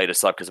just light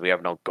us up because we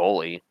have no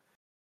goalie,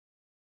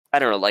 I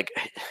don't know. Like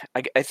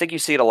I think you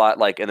see it a lot,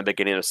 like in the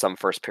beginning of some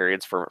first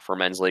periods for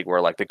men's league,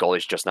 where like the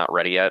goalie's just not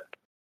ready yet.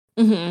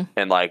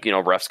 And like,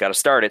 refs got to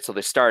start it, so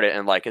they start it,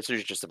 and like it's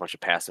usually just a bunch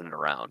of passing it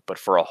around. But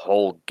for a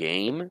whole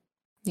game,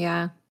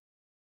 yeah.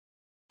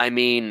 I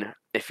mean,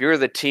 if you're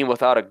the team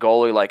without a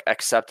goalie, like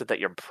accept it that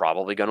you're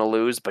probably going to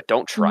lose, but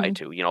don't try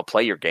to.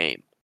 Play your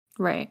game.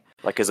 Right.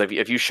 Like, because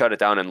if you shut it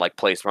down and like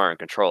play smart and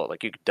control it,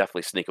 like you could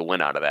definitely sneak a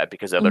win out of that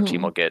because the other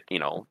team will get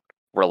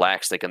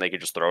relaxed, thinking they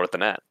could just throw it at the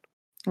net.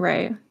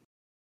 Right.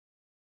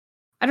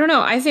 I don't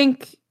know.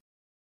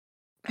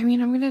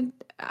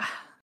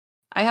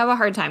 I have a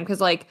hard time because,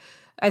 like,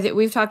 I think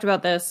we've talked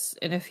about this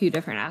in a few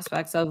different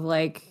aspects of,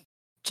 like,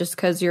 just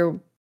because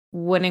you're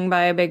winning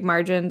by a big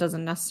margin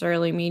doesn't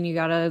necessarily mean you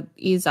gotta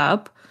ease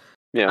up.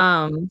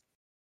 Yeah.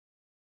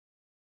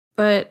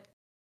 But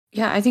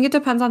yeah, I think it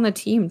depends on the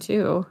team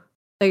too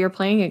that you're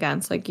playing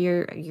against. Like,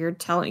 you're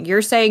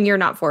saying you're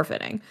not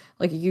forfeiting.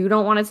 Like, you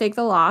don't want to take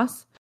the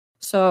loss,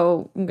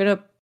 so I'm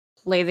gonna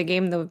play the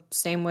game the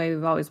same way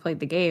we've always played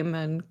the game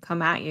and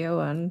come at you,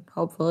 and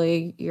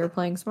hopefully you're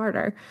playing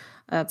smarter.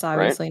 That's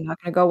obviously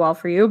not going to go well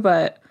for you,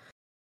 but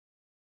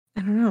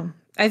I don't know.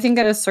 I think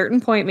at a certain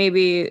point,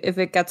 maybe if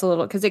it gets a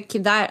little, because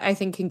that I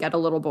think can get a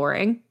little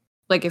boring.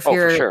 Like if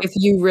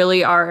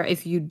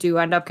if you do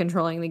end up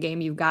controlling the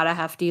game, you've got a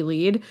hefty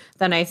lead,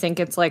 then I think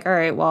it's like, all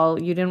right, well,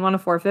 you didn't want to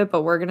forfeit,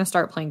 but we're going to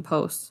start playing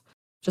posts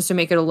just to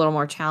make it a little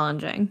more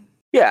challenging.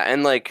 Yeah,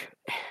 and like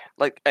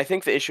I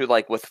think the issue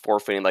like with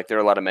forfeiting, like there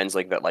are a lot of men's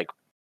league that like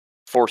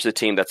force a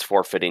team that's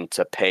forfeiting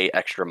to pay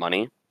extra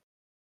money.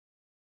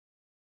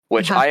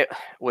 Which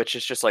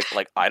is just like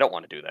I don't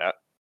want to do that.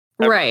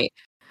 Right.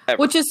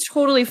 Which is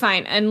totally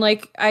fine. And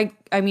like I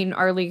mean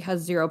our league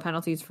has 0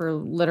 penalties for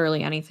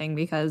literally anything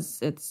because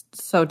it's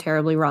so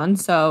terribly run.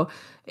 So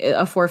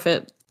a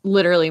forfeit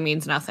literally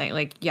means nothing.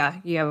 Like, yeah,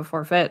 you have a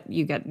forfeit,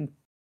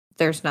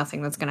 there's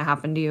nothing that's going to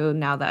happen to you.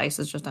 Now the ice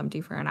is just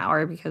empty for an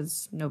hour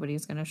because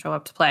nobody's going to show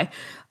up to play.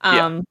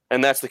 And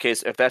that's the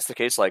case. If that's the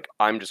case, like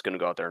I'm just going to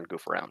go out there and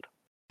goof around.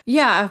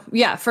 Yeah,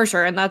 for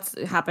sure. And that's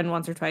happened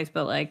once or twice,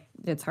 but like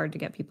it's hard to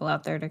get people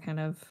out there to kind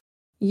of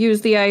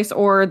use the ice,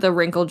 or the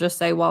rink will just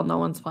say, well, no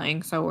one's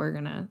playing, so we're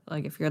gonna,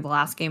 like, if you're the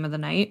last game of the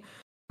night,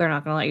 they're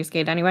not gonna let you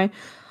skate anyway.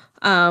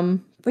 But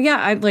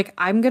yeah,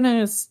 I'm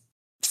gonna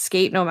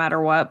skate no matter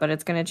what, but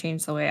it's gonna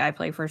change the way I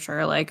play for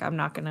sure. Like, I'm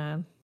not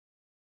gonna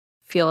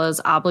feel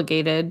as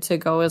obligated to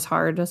go as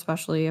hard,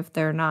 especially if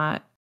they're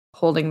not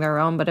holding their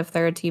own. But if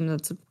they're a team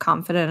that's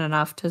confident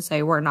enough to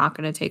say we're not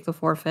going to take the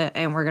forfeit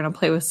and we're going to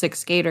play with 6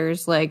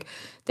 skaters, like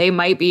they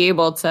might be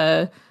able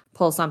to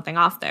pull something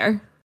off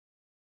there.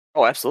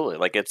 Oh, absolutely.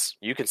 Like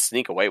you can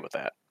sneak away with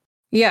that.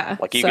 Yeah.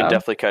 Like you can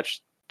definitely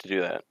catch to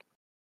do that.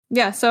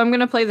 Yeah, so I'm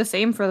going to play the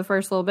same for the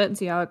first little bit and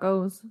see how it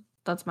goes.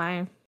 That's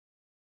my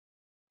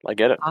I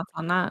get it. thoughts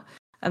on that.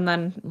 And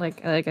then,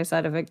 like I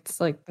said, if it's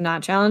like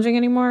not challenging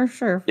anymore,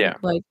 sure. Yeah.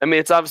 Like, I mean,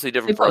 it's obviously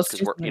different for us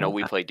supposed because to we're,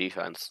 we like play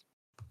defense.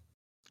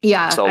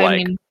 yeah. So I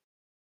like, mean,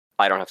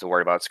 I don't have to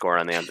worry about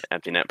scoring on the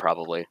empty net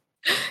probably.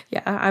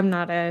 yeah, I'm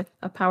not a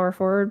power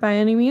forward by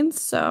any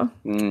means, so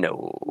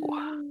No.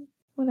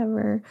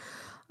 whatever.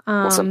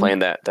 Unless I'm playing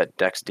that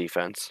Dex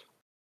defense.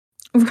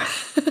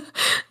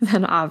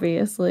 Then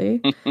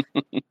obviously.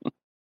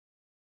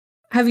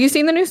 Have you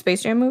seen the new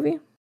Space Jam movie?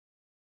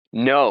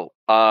 No.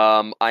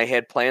 I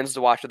had plans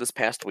to watch it this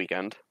past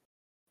weekend.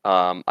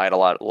 I had a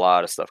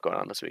lot of stuff going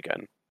on this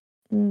weekend.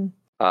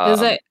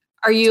 Is it?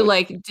 Are you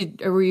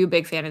were you a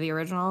big fan of the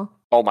original?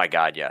 Oh my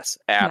god, yes,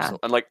 absolutely.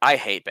 Yeah. And like, I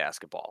hate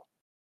basketball,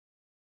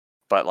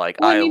 but like,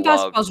 I mean,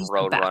 love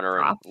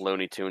Roadrunner and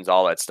Looney Tunes,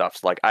 all that stuff.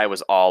 So, like, I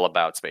was all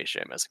about Space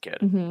Jam as a kid.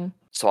 Mm-hmm.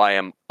 So I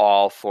am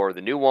all for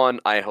the new one.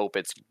 I hope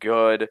it's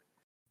good.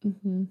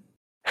 Mm-hmm.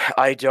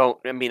 I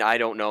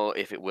don't know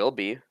if it will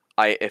be.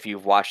 If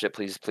you've watched it,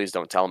 please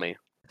don't tell me.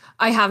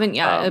 I haven't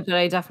yet, but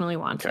I definitely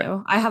want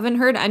to. I haven't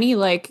heard any,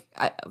 like,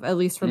 at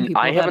least from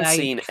people I haven't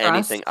seen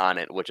anything on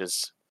it, which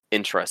is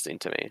interesting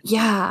to me.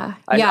 Yeah.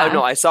 I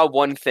know. I saw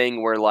one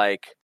thing where,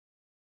 like,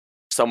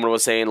 someone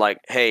was saying, like,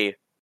 hey,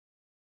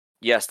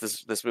 yes,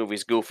 this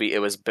movie's goofy. It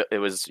was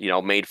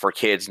made for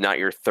kids, not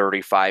your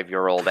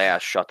 35-year-old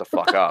ass. Shut the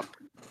fuck up.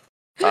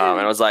 And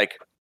I was like,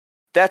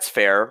 that's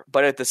fair.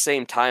 But at the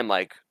same time,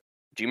 like,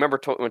 do you remember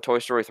when Toy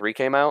Story 3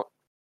 came out?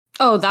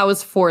 Oh, that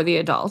was for the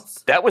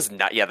adults. That was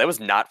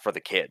not for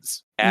the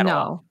kids at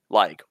all.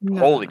 Like,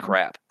 holy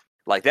crap.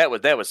 Like, that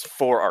was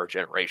for our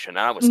generation.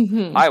 I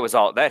was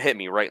all, that hit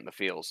me right in the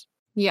feels.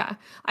 Yeah.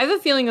 I have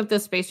a feeling that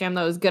this Space Jam,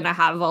 though, is going to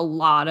have a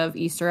lot of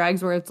Easter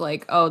eggs where it's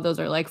like, oh, those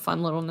are like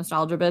fun little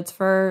nostalgia bits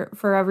for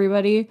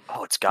everybody.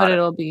 Oh, it's got But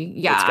it'll be,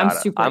 yeah, I'm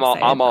super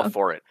excited. I'm all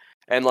for it.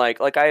 And like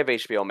I have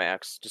HBO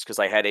Max just because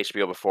I had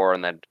HBO before,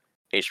 and then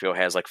HBO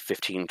has like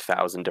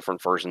 15,000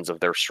 different versions of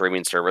their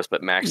streaming service,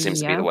 but Max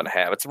seems to be the one to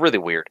have. It's really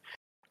weird.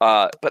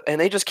 And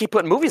they just keep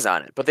putting movies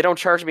on it, but they don't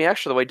charge me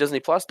extra the way Disney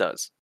Plus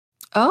does.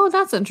 Oh,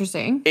 that's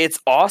interesting. It's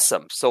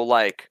awesome. So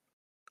like,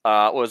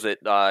 what was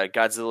it?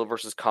 Godzilla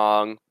vs.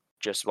 Kong.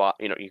 Just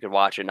you could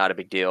watch it, not a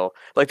big deal.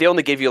 Like, they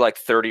only give you like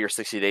 30 or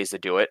 60 days to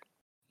do it.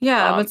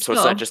 Yeah, but so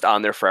it's not just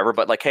on there forever.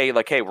 But like, hey,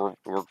 we're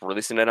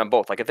releasing it on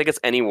both. Like, I think it's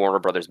any Warner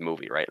Brothers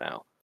movie right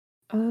now.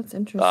 Oh, that's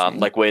interesting.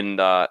 Like when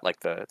like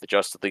the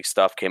Justice League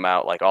stuff came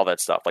out, like all that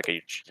stuff. Like,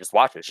 you just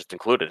watch it; it's just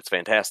included. It's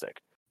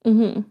fantastic.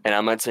 Mm-hmm. And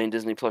I'm not saying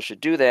Disney Plus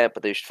should do that,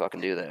 but they should fucking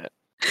do that.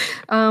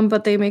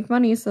 But they make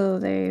money, so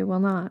they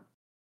will not.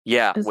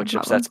 Yeah, which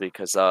upsets me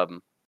because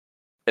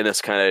and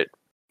this kind of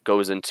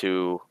goes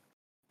into,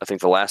 I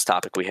think, the last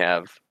topic we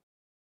have,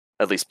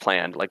 at least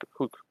planned. Like,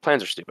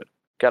 plans are stupid.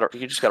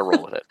 You just gotta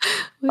roll with it.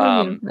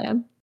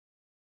 Plan?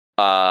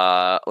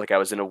 Like, I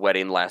was in a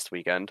wedding last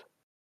weekend,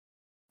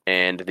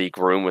 and the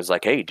groom was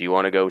like, "Hey, do you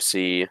want to go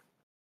see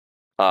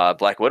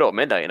Black Widow at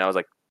midnight?" And I was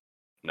like,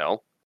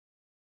 "No,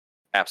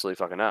 absolutely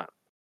fucking not."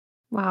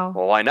 Wow.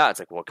 Well, why not? It's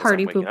like, well, because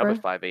I'm waking up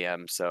at 5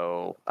 a.m.,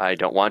 so I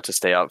don't want to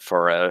stay up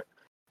for a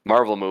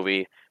Marvel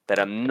movie that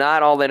I'm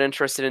not all that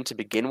interested in to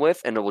begin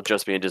with, and it will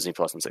just be in Disney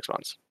Plus in 6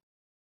 months.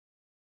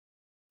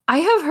 I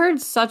have heard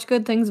such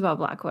good things about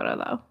Black Widow,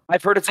 though.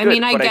 I've heard it's good. I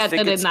mean, I get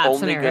that in that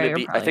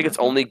scenario. I think it's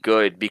only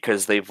good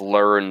because they've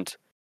learned,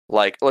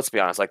 like, let's be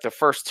honest, like the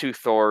first 2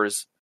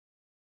 Thors,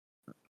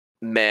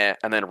 meh,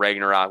 and then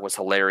Ragnarok was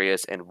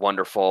hilarious and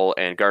wonderful,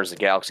 and Guardians of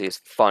the Galaxy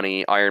is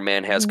funny. Iron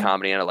Man has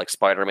comedy in it, like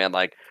Spider-Man.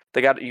 Like,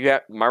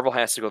 Marvel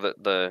has to go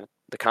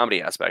the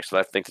comedy aspect, so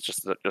I think it's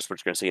just what you're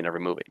going to see in every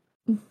movie.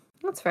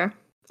 That's fair.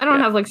 I don't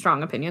have like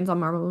strong opinions on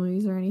Marvel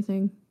movies or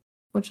anything.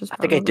 Which is I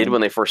think I did when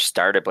they first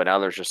started, but now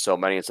there's just so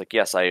many. It's like,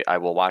 yes, I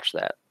will watch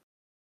that.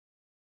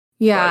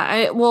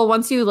 Yeah,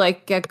 once you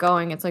like get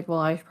going, it's like, well,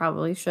 I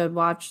probably should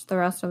watch the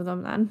rest of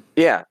them then.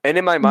 Yeah, and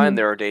in my mind,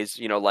 there are days,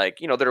 there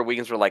are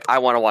weekends where like I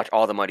want to watch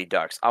all the Mighty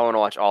Ducks, I want to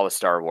watch all the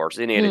Star Wars,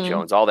 Indiana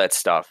Jones, all that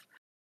stuff.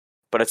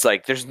 But it's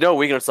like there's no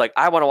weekend. It's like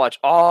I want to watch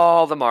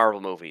all the Marvel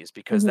movies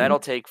because that'll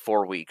take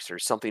 4 weeks or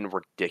something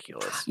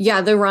ridiculous.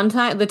 Yeah, the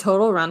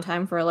total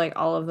runtime for like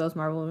all of those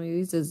Marvel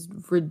movies is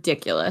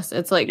ridiculous.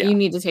 It's like you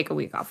need to take a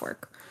week off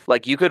work.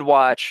 Like, you could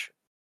watch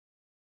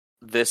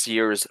this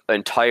year's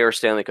entire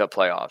Stanley Cup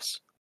playoffs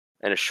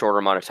in a shorter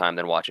amount of time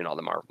than watching all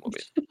the Marvel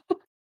movies.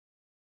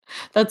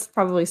 That's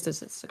probably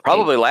statistically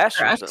probably last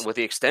year with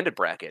the extended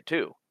bracket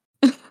too.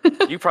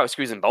 You probably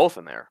squeeze them both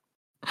in there.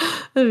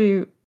 That'd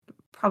be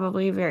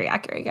probably very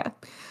accurate, yeah.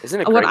 Isn't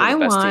it great when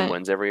the best team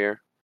wins every year?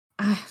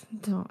 I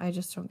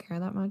just don't care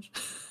that much.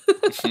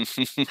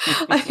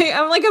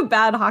 I'm like a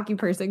bad hockey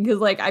person because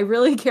like I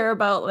really care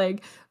about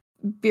like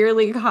beer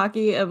league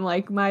hockey and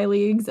like my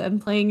leagues and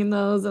playing in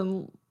those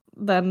and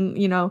then,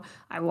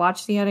 I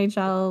watch the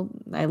NHL.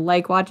 I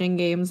like watching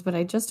games, but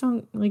I just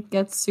don't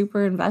get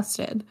super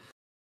invested.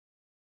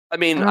 I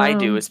mean, I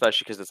do,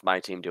 especially because it's my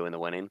team doing the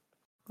winning.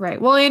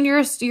 Right. Well, and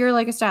you're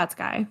like a stats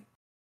guy.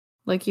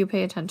 Like, you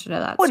pay attention to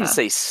that I wouldn't stuff.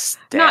 say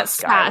stats Not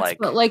stats, guy,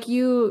 but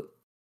you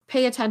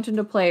pay attention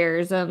to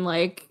players and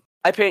I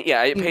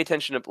pay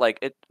attention to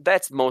it.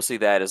 That's mostly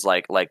that is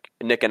like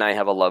Nick and I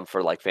have a love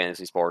for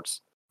fantasy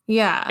sports.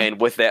 Yeah. And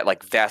with that,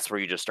 that's where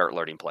you just start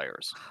learning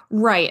players.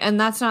 Right. And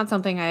that's not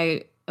something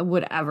I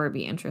would ever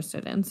be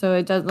interested in. So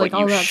it does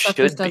all that stuff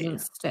just doesn't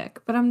stick.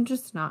 But I'm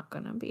just not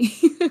gonna be.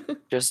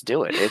 Just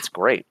do it. It's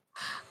great.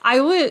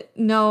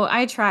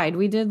 I tried.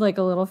 We did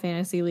a little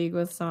fantasy league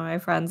with some of my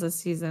friends this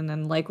season,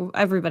 and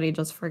everybody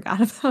just forgot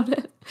about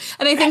it.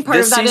 And I think part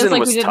of that is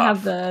we didn't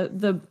have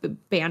the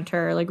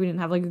banter, we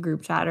didn't have a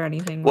group chat or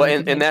anything.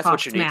 Well, and that's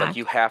what you need.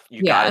 You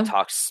gotta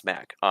talk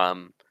smack.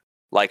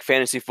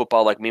 Fantasy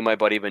football, me and my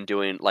buddy have been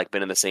doing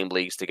been in the same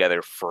leagues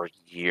together for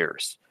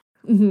years,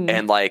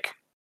 and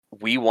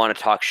we want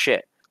to talk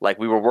shit.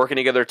 We were working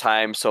together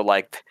times, so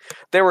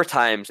there were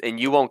times, and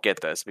you won't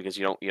get this because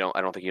you don't.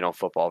 I don't think you know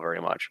football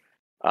very much.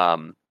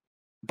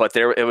 But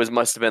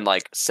must have been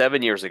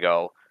 7 years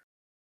ago.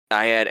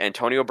 I had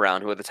Antonio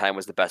Brown, who at the time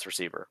was the best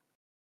receiver,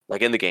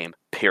 in the game,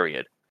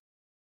 period.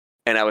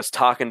 And I was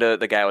talking to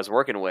the guy I was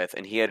working with,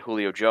 and he had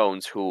Julio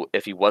Jones, who,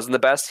 if he wasn't the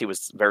best, he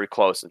was very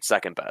close and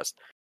second best.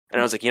 And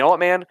I was like, you know what,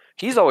 man?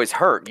 He's always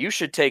hurt. You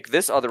should take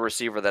this other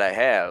receiver that I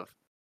have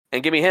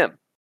and give me him.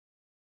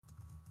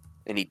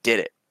 And he did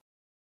it.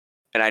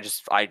 And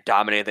I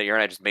dominated that year,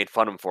 and I just made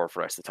fun of him for the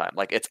rest of the time.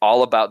 It's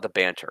all about the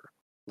banter.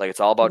 It's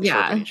all about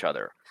chirping each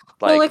other.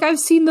 I've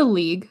seen the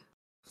league,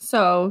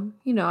 so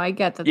I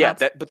get that. Yeah,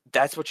 but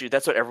that's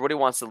what everybody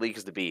wants the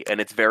leagues to be, and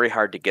it's very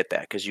hard to get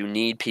that because you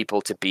need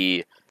people to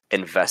be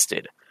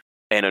invested.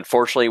 And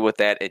unfortunately, with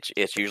that, it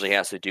usually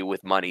has to do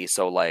with money.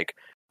 So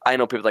I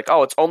know people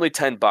oh, it's only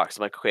 $10. I'm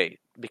like, okay,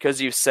 because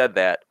you said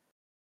that,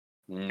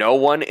 no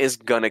one is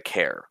gonna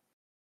care.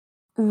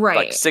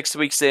 Right. 6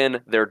 weeks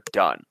in, they're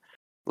done.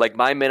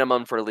 My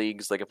minimum for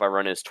leagues, if I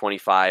run is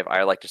 25,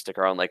 I like to stick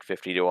around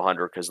 50 to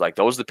 100 because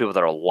those are the people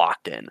that are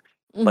locked in.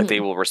 Mm-hmm.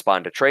 They will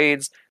respond to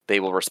trades, they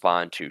will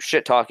respond to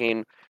shit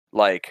talking.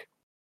 I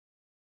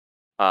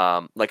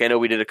know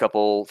we did a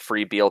couple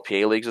free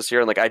BLPA leagues this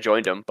year, and I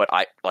joined them, but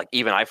I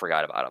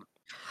forgot about them.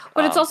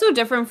 But it's also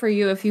different for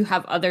you if you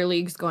have other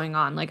leagues going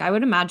on. I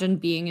would imagine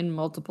being in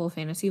multiple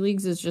fantasy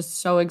leagues is just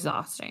so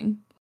exhausting.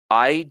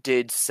 I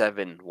did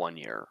 7 1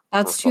 year.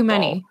 That's too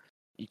many.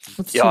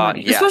 Yeah,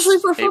 especially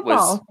for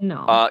football.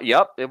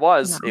 Yep, it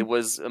was. No. It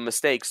was a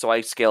mistake, so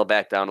I scaled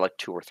back down to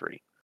 2 or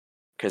 3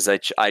 because I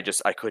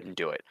couldn't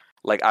do it.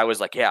 I was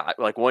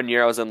 1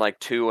 year I was in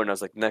 2, and I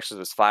was next it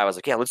was 5. I was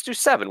yeah, let's do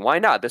 7. Why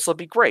not? This will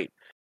be great.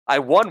 I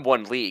won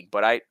 1 league,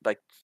 but I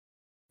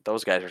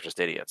those guys are just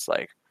idiots.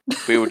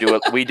 We would do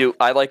it.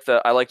 I like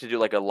to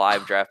do a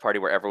live draft party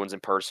where everyone's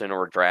in person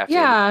or drafting.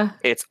 Yeah,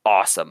 it's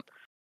awesome.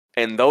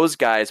 And those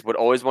guys would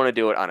always want to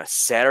do it on a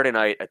Saturday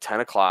night at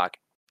 10 o'clock.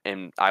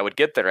 And I would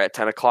get there at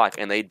 10 o'clock,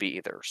 and they'd be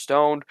either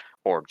stoned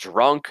or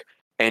drunk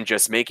and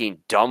just making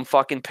dumb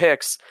fucking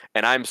picks.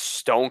 And I'm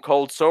stone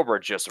cold sober,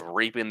 just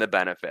reaping the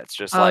benefits.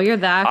 Just you're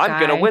that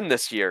I'm going to win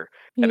this year.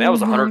 And that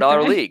was a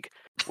 $100 league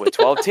with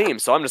 12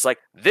 teams. So I'm just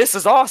this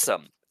is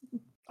awesome.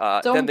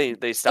 Then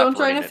they stopped. Don't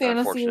join a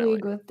fantasy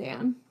league with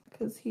Dan.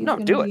 Because he's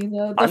do be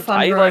it. The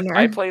fun runner.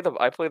 I play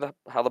the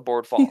how the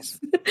board falls.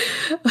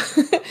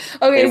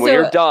 Okay, and when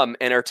you're dumb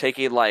and are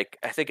taking I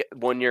think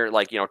 1 year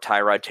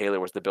Tyrod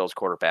Taylor was the Bills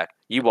quarterback,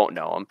 you won't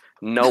know him.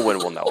 No one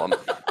will know him.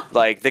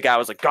 The guy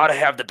was gotta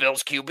have the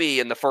Bills QB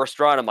in the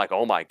first round. I'm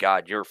oh my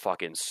god, you're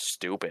fucking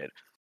stupid.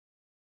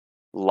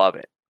 Love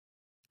it.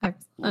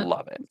 Excellent.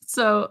 Love it.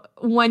 So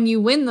when you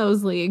win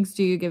those leagues,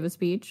 do you give a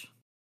speech?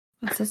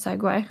 That's a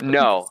segue.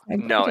 No,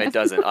 it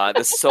doesn't.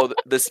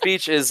 The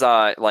speech is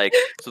so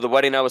the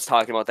wedding I was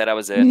talking about that I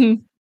was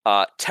in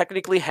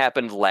technically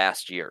happened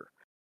last year.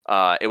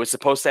 It was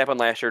supposed to happen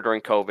last year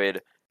during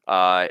COVID.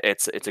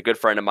 It's a good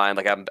friend of mine.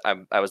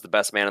 I was the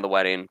best man at the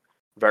wedding.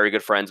 Very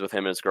good friends with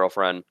him and his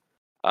girlfriend.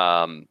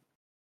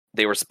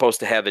 They were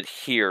supposed to have it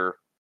here,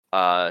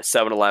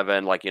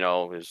 7-Eleven. They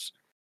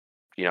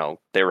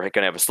were going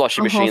to have a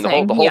slushy machine.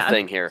 The whole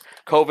thing here.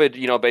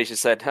 COVID, basically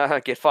said,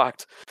 get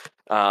fucked.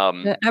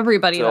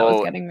 Everybody that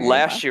was getting married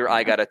last year,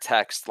 I got a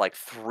text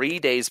 3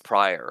 days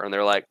prior, and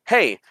they're like,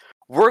 "Hey,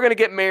 we're gonna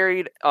get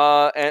married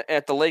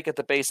at the lake at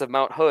the base of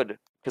Mount Hood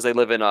because they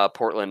live in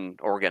Portland,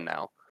 Oregon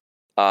now.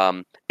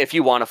 If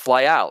you want to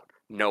fly out,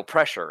 no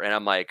pressure." And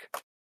I'm like,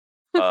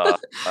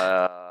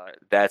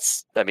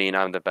 "That's. I mean,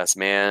 I'm the best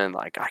man.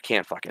 I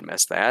can't fucking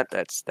miss that.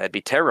 That'd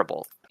be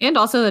terrible." And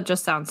also, that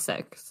just sounds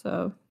sick.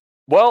 So.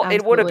 Well,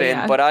 it would have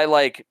been, but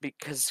I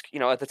because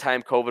at the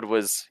time COVID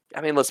was.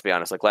 I mean, let's be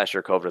honest. Last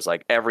year, COVID was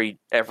every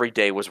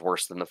day was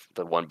worse than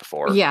the one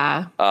before.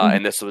 Yeah,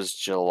 and this was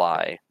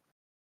July,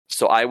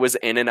 so I was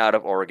in and out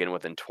of Oregon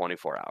within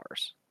 24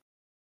 hours.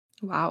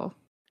 Wow.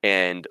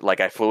 And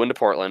I flew into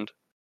Portland,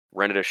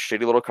 rented a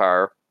shitty little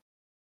car,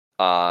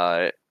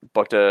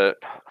 booked a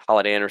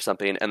Holiday Inn or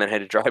something, and then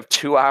had to drive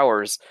 2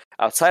 hours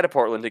outside of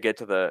Portland to get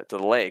to the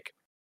lake.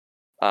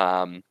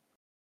 They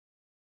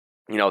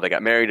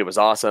got married. It was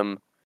awesome.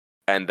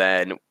 And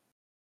then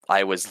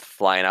I was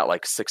flying out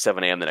like 6,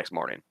 7 a.m. the next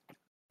morning.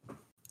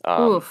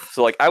 So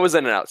like I was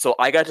in and out. So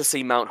I got to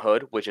see Mount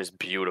Hood, which is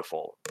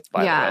beautiful,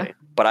 by the way.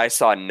 But I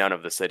saw none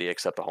of the city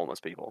except the homeless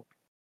people.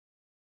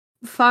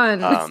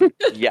 Fun.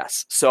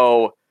 Yes.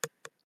 So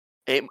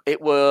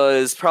it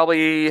was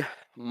probably a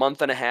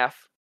month and a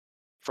half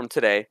from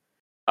today.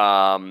 Me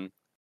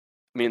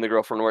and the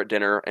girlfriend were at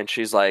dinner, and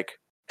she's like,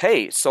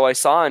 "Hey, so I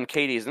saw on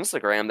Katie's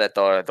Instagram that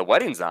the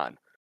wedding's on."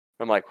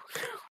 I'm like,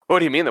 "What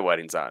do you mean the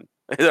wedding's on?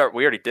 We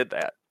already did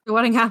that." The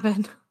wedding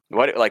happened.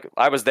 What? Like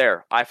I was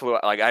there. I flew.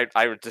 Like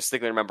I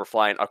distinctly remember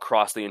flying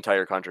across the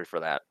entire country for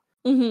that.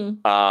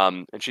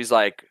 Mm-hmm. And she's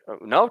like,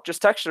 "No,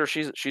 just text her.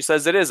 She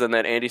says it is." And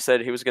then Andy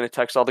said he was going to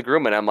text all the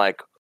groom, and I'm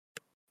like,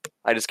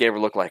 I just gave her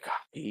a look like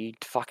he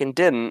fucking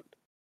didn't.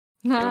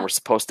 And we're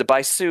supposed to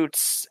buy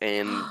suits,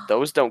 and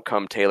those don't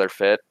come tailor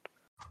fit.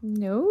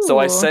 No. So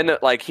I sent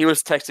it like he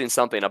was texting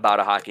something about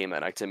a hockey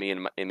event to me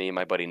and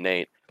my buddy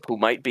Nate, who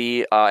might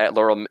be at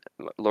Laurel,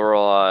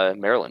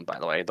 Maryland, by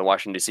the way, the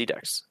Washington D.C.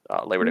 Decks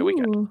Labor Day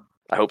weekend.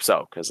 I hope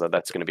so, because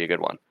that's going to be a good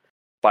one.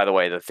 By the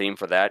way, the theme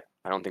for that,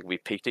 I don't think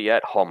we've peaked it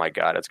yet. Oh my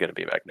god, it's going to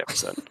be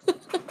magnificent.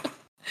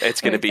 It's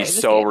going to be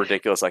so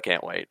ridiculous. I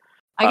can't wait.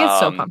 I get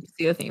so pumped to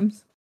see the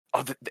themes.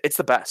 Oh, it's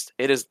the best.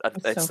 It is.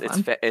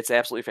 It's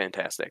absolutely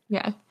fantastic.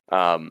 Yeah.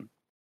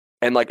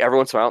 And like every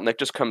once in a while, Nick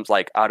just comes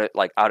like out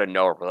of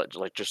nowhere,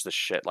 like just the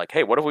shit. Like,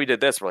 hey, what if we did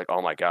this? We're like,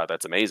 oh my god,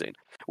 that's amazing.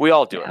 We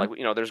all do it. Like,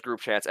 there's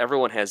group chats.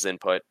 Everyone has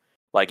input.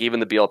 Like even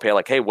the BLPA,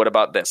 like, hey, what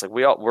about this? Like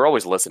we're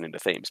always listening to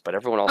themes, but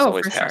everyone else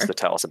always has to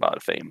tell us about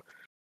a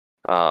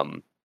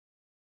theme.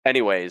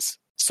 Anyways,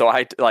 so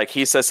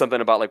he says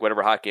something about like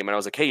whatever hockey game, and I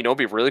was like, hey, it'd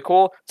be really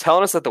cool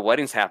telling us that the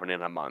wedding's happening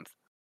in a month.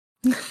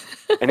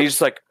 And he's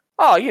just like,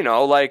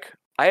 oh, like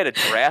I had a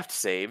draft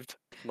saved.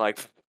 Like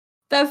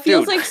that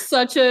feels like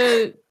such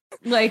a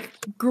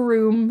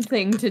groom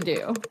thing to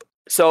do.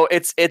 So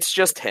it's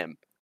just him.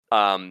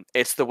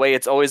 It's the way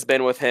it's always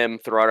been with him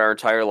throughout our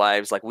entire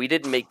lives. Like we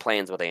didn't make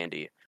plans with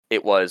Andy.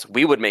 It was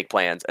we would make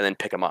plans and then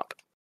pick him up.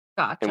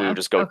 Gotcha. And we would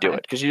just go do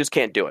it because you just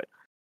can't do it.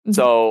 Mm-hmm.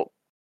 So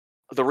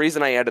the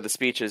reason I added the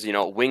speech is,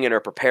 wing it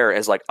or prepare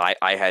is like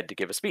I had to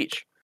give a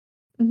speech.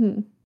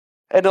 Mm-hmm.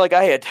 And like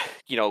I had,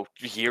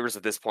 years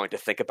at this point to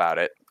think about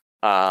it.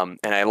 And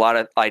I had a lot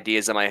of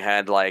ideas in my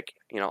head, like,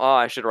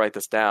 I should write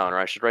this down or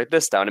I should write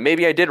this down. And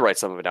maybe I did write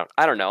some of it down.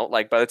 I don't know.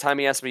 Like by the time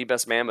he asked me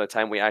best man, by the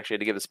time we actually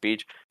had to give the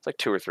speech, it's like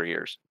 2 or 3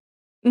 years.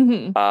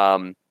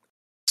 Mm-hmm.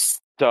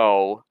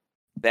 So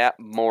that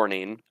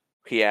morning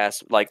he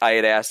asked, like I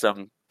had asked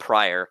him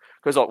prior,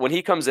 because when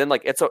he comes in,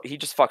 like he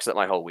just fucks up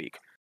my whole week.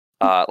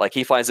 Like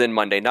he flies in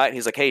Monday night.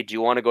 He's like, hey, do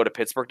you want to go to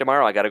Pittsburgh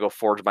tomorrow? I got to go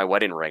forge my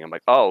wedding ring. I'm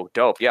like, oh,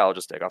 dope. Yeah, I'll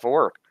just take off of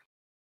work.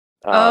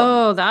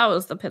 That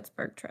was the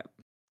Pittsburgh trip.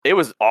 It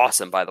was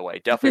awesome, by the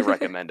way. Definitely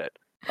recommend it.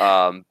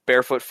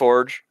 Barefoot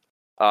Forge.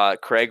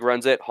 Craig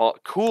runs it.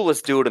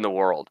 Coolest dude in the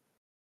world.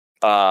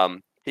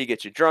 He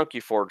gets you drunk. You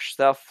forge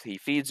stuff. He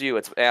feeds you.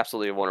 It's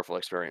absolutely a wonderful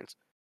experience.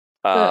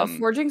 The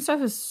forging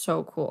stuff is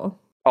so cool.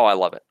 Oh, I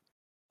love it.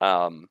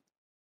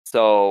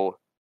 So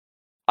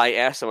I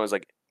asked him, I was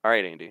like, all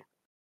right, Andy,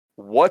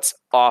 what's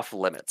off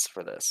limits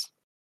for this?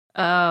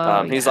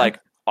 He's like,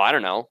 oh, I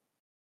don't know.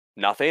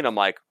 Nothing. I'm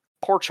like,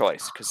 poor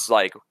choice. Because,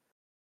 like,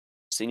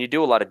 seen you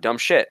do a lot of dumb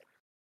shit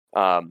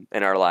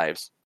in our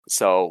lives.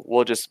 So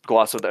we'll just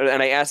gloss over that.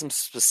 And I asked him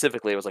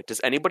specifically, I was like,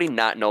 does anybody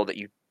not know that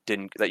you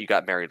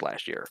got married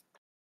last year?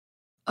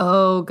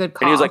 Oh, good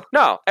call. And he was like,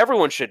 no,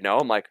 everyone should know.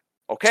 I'm like,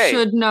 okay.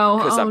 Should know.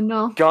 Oh,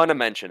 I'm gonna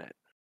mention it.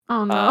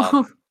 Oh,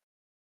 no.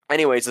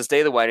 Anyways, this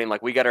day of the wedding,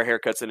 like, we got our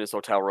haircuts in his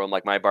hotel room.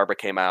 Like, my barber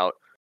came out.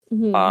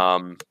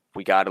 Mm-hmm.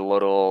 We got a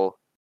little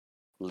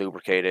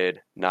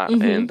lubricated, not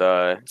in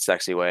the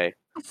sexy way.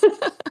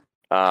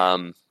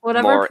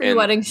 Whatever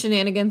pre-wedding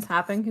shenanigans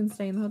happen can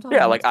stay in the hotel.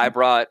 Yeah, like I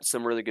brought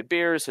some really good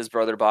beers. His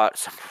brother bought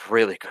some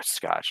really good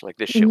scotch. Like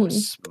this shit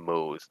was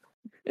smooth.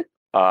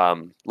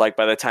 Like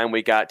by the time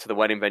we got to the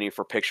wedding venue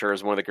for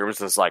pictures, one of the grooms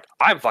was like,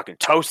 "I'm fucking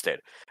toasted,"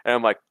 and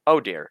I'm like, "Oh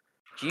dear,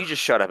 can you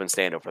just shut up and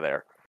stand over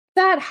there?"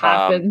 That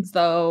happens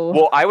though.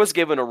 Well, I was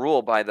given a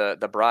rule by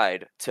the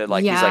bride to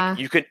like, he's like,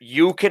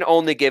 you can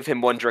only give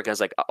him one drink. I was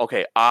like,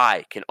 okay,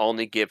 I can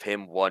only give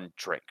him one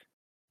drink.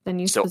 Then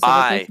you so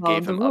I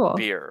gave him a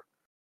beer.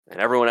 And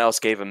everyone else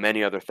gave him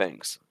many other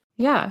things.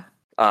 Yeah.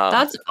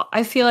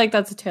 I feel like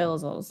that's a tale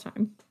as old as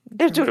time.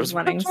 Yeah, dude, it was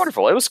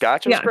wonderful. It was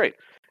scotch. It was great.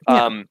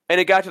 And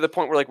it got to the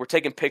point where like we're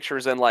taking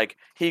pictures and like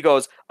he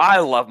goes, I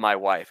love my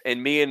wife.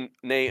 And me and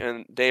Nate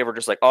and Dave are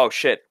just like, oh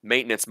shit,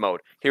 maintenance mode.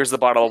 Here's the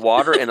bottle of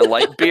water and a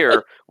light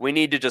beer. We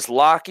need to just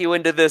lock you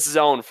into this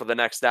zone for the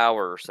next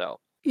hour or so.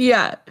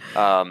 Yeah.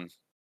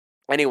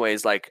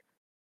 Anyways, like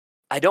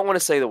I don't want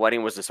to say the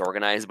wedding was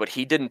disorganized, but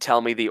he didn't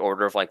tell me the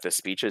order of like the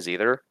speeches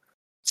either.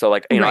 So,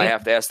 like, you know, I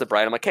have to ask the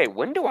bride, I'm like, hey,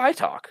 when do I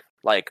talk?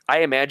 Like, I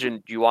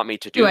imagine you want me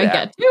to do that.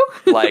 I get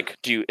to? Like,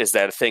 is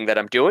that a thing that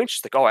I'm doing?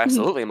 She's like, oh,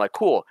 absolutely. I'm like,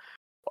 cool.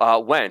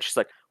 when? She's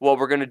like, well,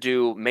 we're going to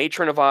do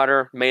matron of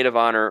honor, maid of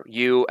honor,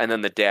 you, and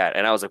then the dad.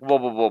 And I was like, whoa,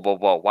 whoa, whoa, whoa,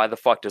 whoa. Why the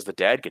fuck does the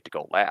dad get to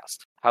go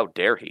last? How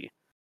dare he?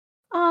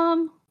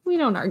 We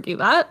don't argue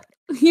that.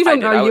 You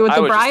don't argue with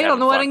the bride on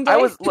the wedding day.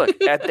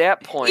 Look, at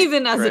that point,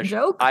 even as Trish, a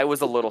joke, I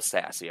was a little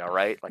sassy, all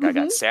right? Like, I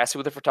got sassy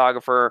with the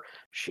photographer.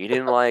 She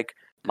didn't like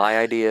my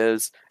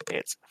ideas.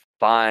 It's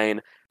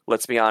fine.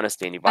 Let's be honest,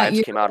 Danny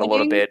Vibes came out a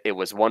little bit. It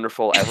was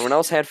wonderful. Everyone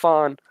else had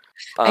fun.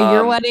 At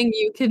your wedding,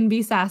 you can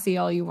be sassy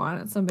all you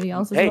want. At somebody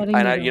else's wedding,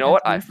 and you know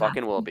what? I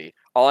fucking will be.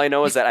 All I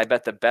know is that I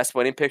bet the best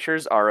wedding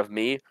pictures are of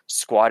me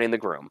squatting the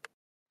groom.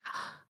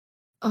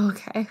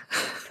 Okay.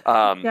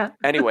 Yeah.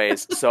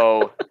 Anyways,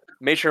 so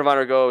matron of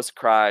honor goes,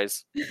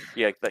 cries.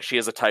 Yeah, she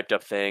has a typed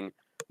up thing.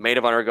 Maid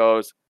of honor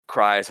goes,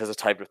 cries, has a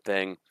typed up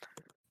thing.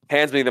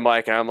 Hands me the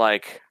mic, and I'm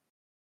like,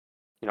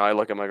 I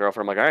look at my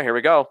girlfriend. I'm like, all right, here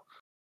we go.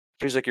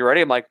 She's like, you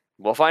ready? I'm like,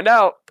 we'll find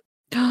out.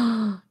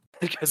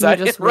 Because I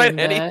didn't write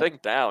anything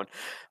down.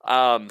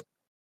 And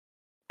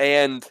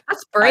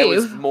that's brave. I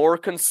was more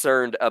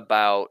concerned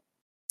about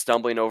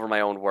stumbling over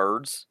my own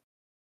words.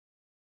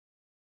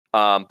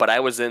 But I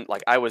was in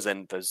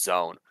the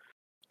zone.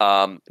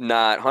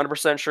 Not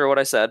 100% sure what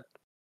I said.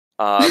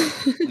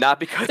 Not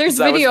because there's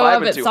I video was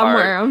of it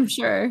somewhere, I'm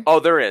sure. Oh,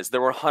 there is.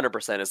 There were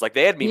 100%. It's like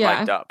they had me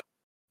mic'd up.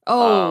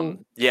 Oh,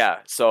 yeah.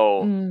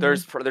 So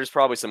there's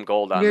probably some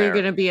gold on there. You're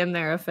gonna be in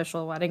their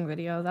official wedding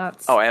video.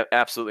 That's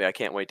absolutely. I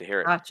can't wait to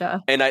hear it.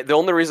 Gotcha. And the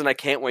only reason I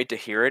can't wait to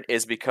hear it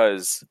is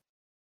because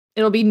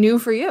it'll be new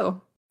for you.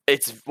 I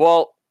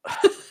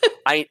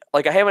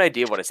have an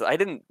idea of what I said. I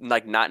didn't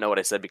not know what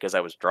I said because I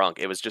was drunk.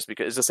 It was just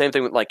because it's the same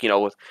thing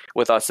with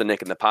with us and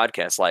Nick in the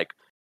podcast. Like,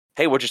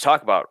 hey, what'd you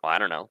talk about? Well, I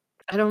don't know.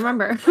 I don't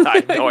remember. I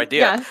have no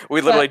idea. Yeah,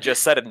 we literally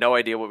just said it. No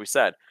idea what we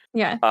said.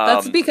 Yeah,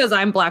 that's because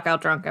I'm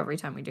blackout drunk every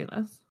time we do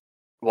this.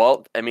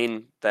 Well, I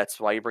mean, that's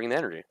why you bring the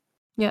energy.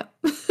 Yeah.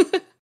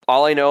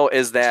 All I know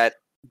is that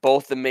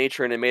both the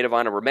matron and maid of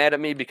honor were mad at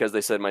me because they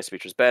said my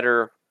speech was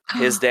better.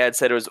 His dad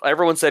said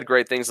everyone said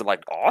great things. I'm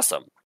like,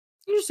 awesome.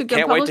 You're just a good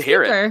Can't wait to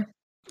speaker. hear it.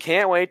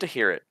 Can't wait to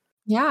hear it.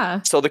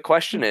 Yeah. So the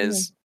question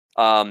is,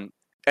 and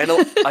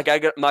I'm not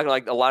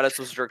gonna a lot of this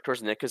was directed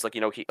towards Nick because he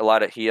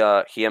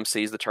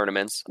MCs the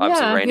tournaments.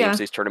 Obviously, Randy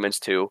MCs tournaments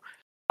too.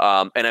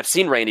 And I've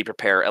seen Randy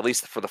prepare at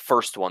least for the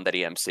first one that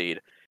he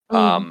MC'd.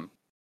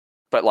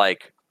 But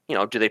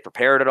do they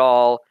prepare it at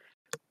all?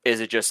 Is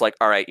it just all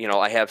right,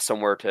 I have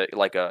somewhere to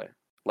like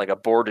a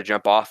board to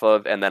jump off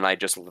of, and then I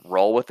just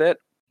roll with it?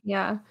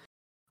 Yeah.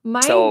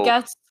 My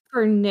guess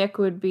for Nick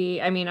would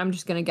be, I'm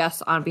just going to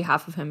guess on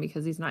behalf of him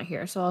because he's not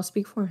here. So I'll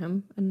speak for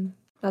him, and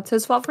that's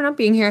his fault for not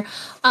being here.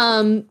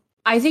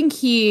 I think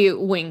he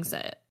wings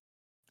it.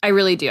 I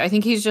really do. I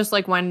think he's just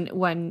like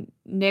when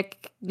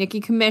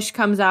Nikki Commish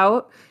comes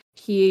out,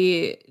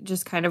 he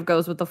just kind of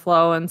goes with the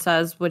flow and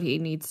says what he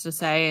needs to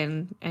say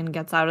and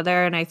gets out of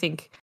there. And I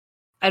think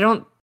I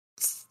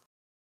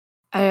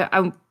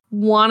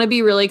want to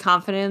be really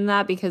confident in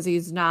that because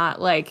he's not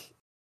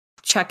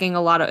checking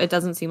a lot of, it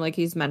doesn't seem like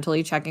he's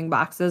mentally checking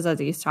boxes as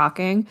he's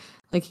talking.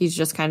 Like he's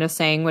just kind of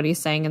saying what he's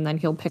saying, and then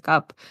he'll pick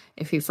up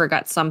if he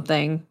forgets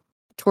something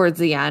towards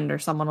the end or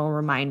someone will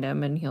remind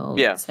him and he'll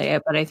say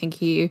it. But I think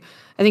he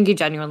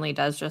genuinely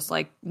does just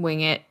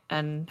wing it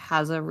and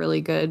has a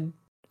really good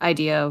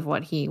idea of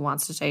what he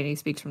wants to say, and he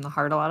speaks from the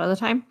heart a lot of the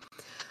time,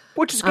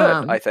 which is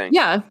good. I think.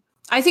 Yeah,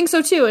 I think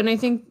so too. And I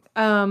think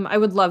I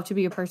would love to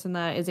be a person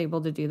that is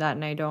able to do that.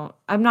 And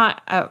I'm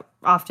not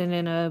often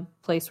in a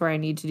place where I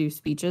need to do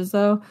speeches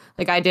though.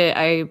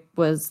 I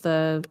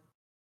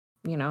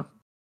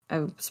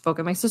spoke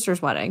at my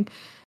sister's wedding,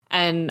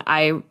 and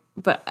I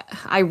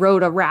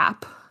wrote a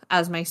rap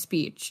as my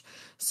speech.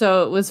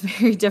 So it was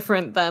very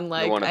different than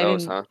You're one of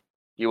those, huh?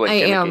 You went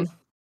gimmicky.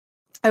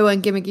 I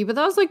went gimmicky, but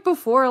that was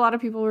before a lot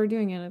of people were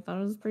doing it. I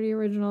thought it was pretty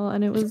original,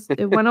 and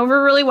it went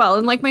over really well.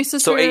 And my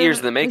sister, so 8 years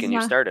in the making,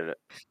 you started it.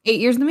 8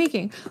 years in the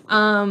making.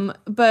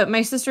 But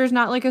my sister's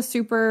not a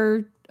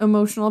super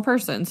emotional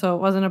person, so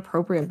it wasn't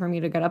appropriate for me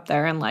to get up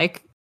there and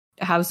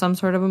have some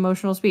sort of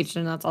emotional speech,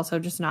 and that's also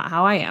just not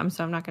how I am.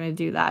 So I'm not going to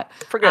do that.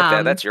 Forget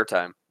that. That's your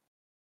time.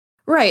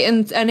 Right,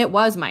 and it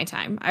was my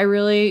time. I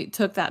really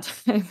took that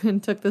time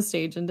and took the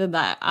stage and did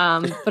that.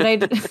 But I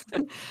did,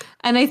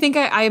 and I think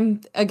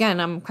I'm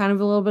kind of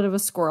a little bit of a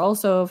squirrel.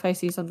 So if I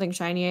see something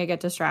shiny, I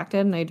get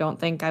distracted, and I don't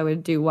think I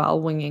would do well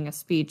winging a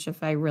speech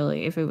if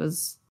it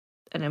was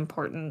an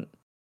important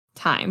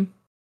time.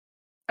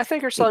 I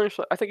think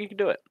I think you can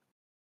do it.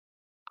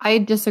 I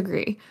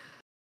disagree.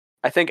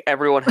 I think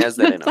everyone has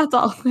that in them. That's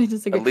all. I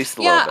disagree. At least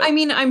a little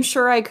bit. I'm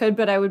sure I could,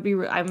 but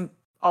I'm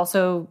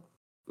also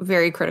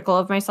very critical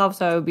of myself,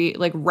 so I would be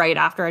right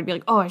after I'd be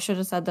like, oh, I should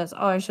have said this,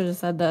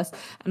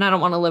 and I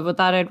don't want to live with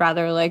that. I'd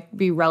rather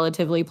be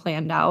relatively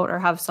planned out or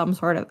have some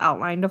sort of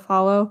outline to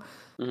follow.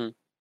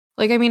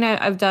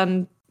 I've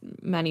done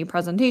many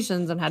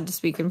presentations and had to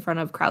speak in front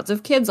of crowds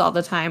of kids all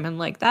the time, and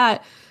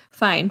that,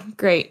 fine,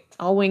 great,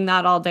 I'll wing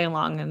that all day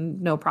long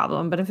and no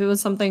problem. But if it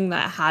was something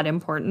that had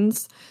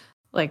importance,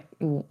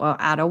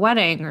 at a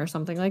wedding or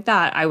something like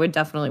that, I would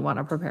definitely want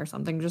to prepare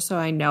something just so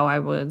I know I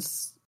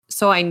was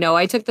So I know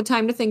I took the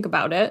time to think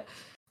about it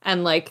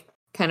and like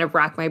kind of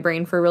rack my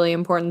brain for really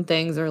important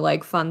things or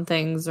like fun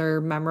things or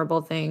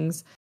memorable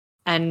things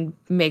and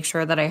make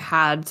sure that I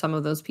had some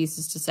of those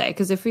pieces to say.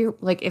 Because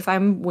if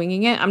I'm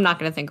winging it, I'm not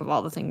going to think of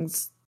all the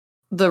things,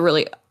 the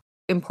really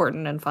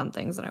important and fun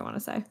things that I want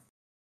to say.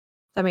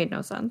 That made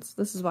no sense.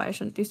 This is why I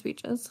shouldn't do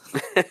speeches.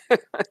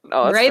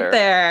 No, that's right fair.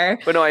 there.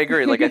 But no, I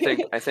agree. Like I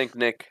think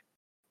Nick,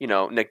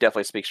 Nick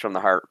definitely speaks from the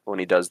heart when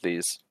he does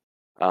these.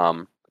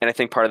 And I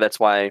think part of that's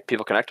why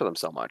people connect with him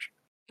so much.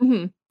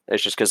 Mm-hmm.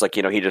 It's just because, like,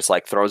 he just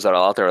like throws that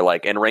all out there.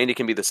 Like, and Randy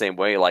can be the same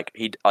way. Like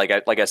like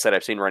I said,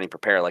 I've seen Randy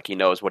prepare. Like, he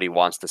knows what he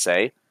wants to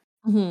say,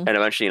 and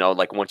eventually,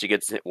 like once he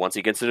gets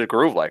into the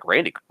groove, like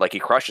Randy, like he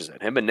crushes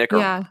it. Him and Nick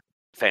are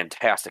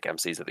fantastic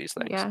MCs of these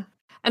things. Yeah,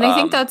 and I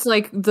think that's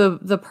like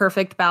the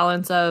perfect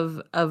balance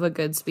of a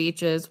good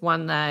speech is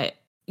one that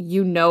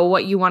you know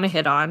what you want to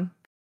hit on,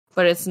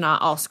 but it's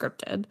not all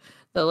scripted.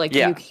 That like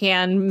you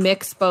can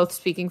mix both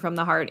speaking from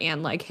the heart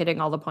and like hitting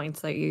all the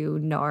points that you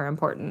know are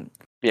important.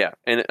 Yeah,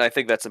 and I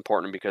think that's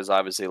important because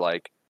obviously,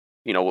 like,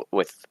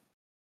 with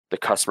the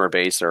customer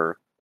base or,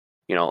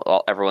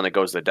 everyone that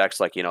goes to the decks,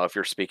 like, if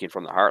you're speaking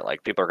from the heart,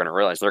 like, people are going to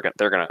realize they're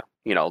going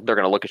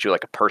to look at you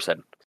like a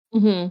person,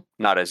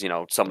 not as,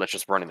 someone that's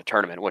just running the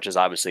tournament, which is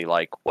obviously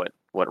like what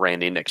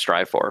Randy and Nick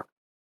strive for.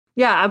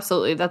 Yeah,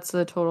 absolutely. That's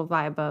the total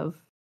vibe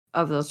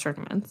of those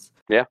tournaments.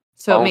 Yeah.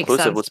 So all it makes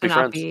inclusive, sense let's to be not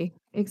friends. be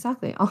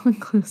exactly all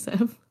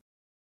inclusive.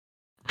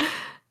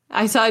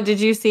 Did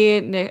you see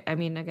it? Nick, I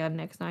mean, again,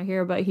 Nick's not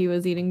here, but he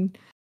was eating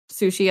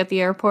sushi at the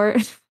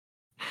airport,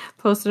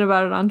 posted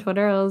about it on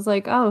Twitter. I was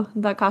like, oh,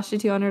 that cost you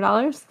 $200?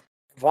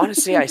 I want to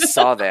say I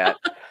saw that.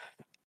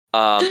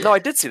 No, I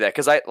did see that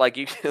because I like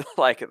you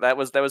like that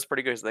was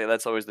pretty good.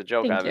 That's always the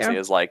joke, obviously,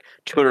 is like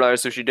 $200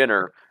 sushi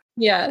dinner.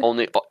 Yeah.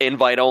 Only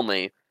invite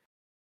only.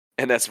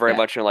 And that's very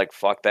much like,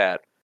 fuck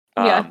that.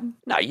 Yeah.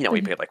 Now,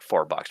 we paid like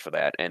 $4 for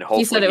that. And hopefully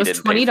he said it was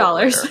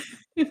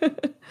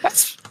 $20.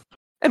 That's,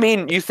 I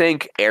mean, you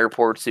think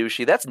airport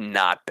sushi, that's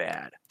not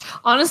bad.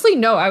 Honestly,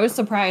 no, I was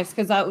surprised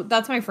because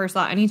that's my first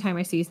thought. Anytime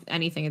I see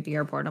anything at the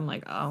airport, I'm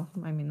like, oh,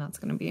 I mean, that's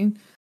going to be,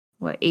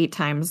 8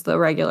 times the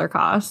regular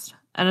cost.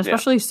 And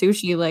especially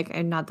sushi, like,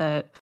 and not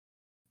that,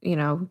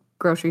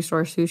 grocery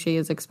store sushi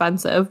is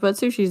expensive, but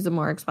sushi is the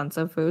more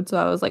expensive food. So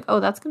I was like, oh,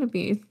 that's going to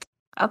be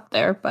up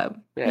there. But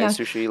yeah,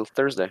 Sushi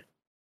Thursday.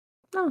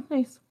 Oh,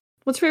 nice.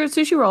 What's your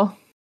favorite sushi roll?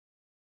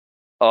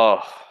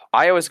 Oh,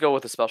 I always go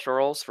with the special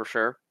rolls for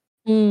sure.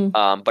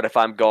 But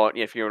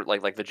if you're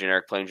like the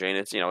generic plain Jane,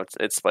 it's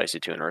it's spicy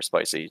tuna or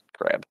spicy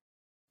crab.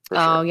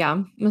 Sure. Yeah,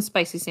 I'm a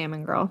spicy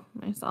salmon girl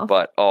myself.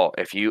 But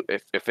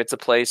if it's a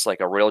place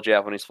like a real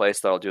Japanese place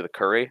that'll do the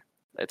curry,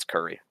 it's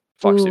curry.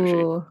 Fuck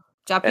sushi.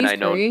 Japanese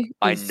curry.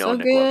 I know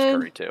Nick loves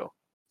curry too.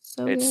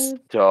 It's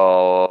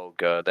so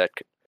good. That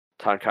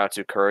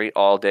tonkatsu curry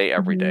all day,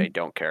 every day.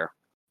 Don't care.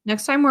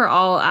 Next time we're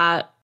all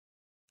at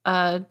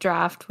a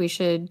draft, we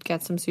should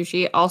get some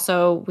sushi.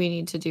 Also, we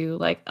need to do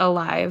like a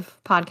live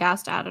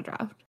podcast at a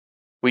draft.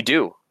 We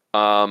do.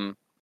 I'm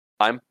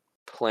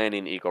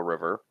planning Eagle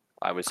River.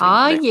 I was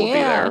saying Nick will be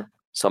there,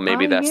 so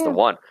maybe that's the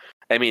one.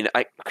 I mean,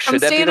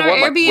 should that be the one?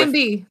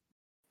 Airbnb.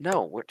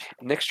 No,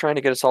 Nick's trying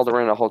to get us all to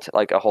rent a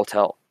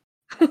hotel,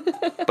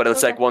 but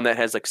it's like one that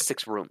has like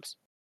 6 rooms.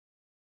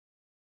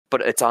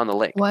 But it's on the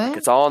lake. What? Like,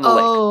 it's all on the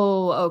lake.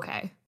 Oh,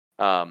 okay.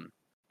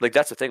 Like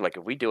that's the thing. Like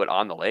if we do it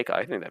on the lake,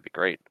 I think that'd be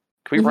great.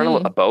 Can we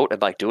rent a boat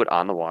and like do it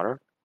on the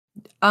water?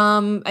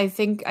 I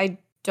think I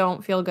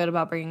don't feel good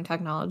about bringing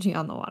technology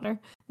on the water.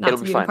 Not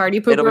to be a party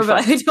It'll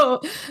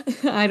pooper,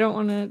 but I don't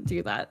want to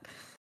do that.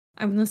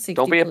 I'm the safety.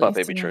 Don't be a butt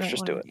police baby, Trish.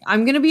 Just do it.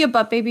 I'm gonna be a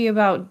butt baby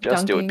about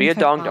just do it. Be a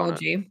dong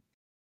donut.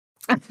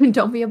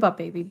 Don't be a butt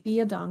baby.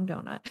 Be a dong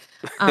donut.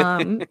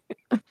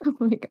 Oh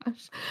my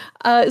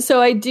gosh.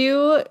 So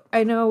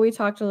I know we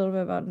talked a little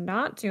bit about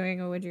not doing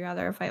a Would You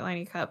Rather Fight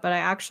Liney Cut, but I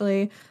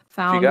actually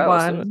found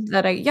one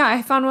that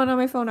I found one on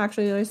my phone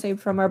actually that I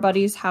saved from our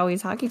buddies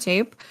Howie's Hockey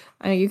Tape.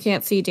 I know you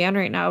can't see Dan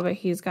right now, but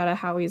he's got a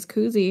Howie's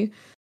koozie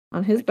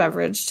on his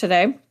beverage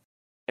today.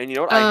 And you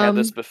know what? I had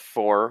this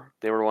before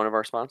they were one of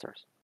our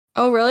sponsors.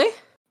 Oh, really?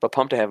 But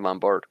pumped to have them on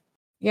board.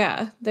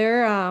 Yeah,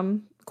 they're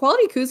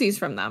quality koozies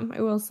from them,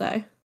 I will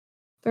say.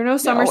 They're no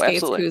Summer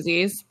Skates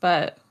koozies,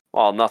 but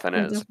nothing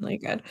is definitely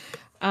good.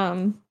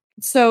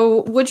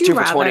 So would you 2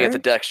 rather 2 for $20 at the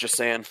decks? Just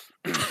saying.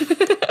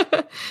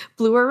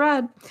 Blue or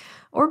red,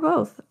 or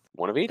both?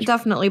 One of each.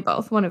 Definitely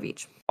both. One of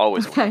each.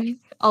 Always. Okay.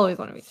 Always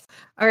one of each.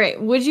 All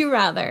right. Would you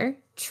rather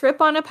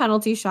trip on a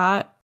penalty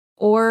shot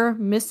or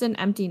miss an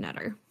empty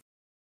netter?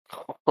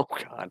 Oh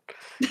God.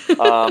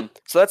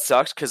 So that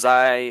sucks because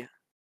I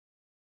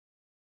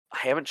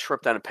haven't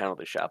tripped on a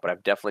penalty shot, but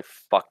I've definitely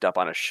fucked up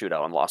on a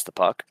shootout and lost the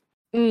puck.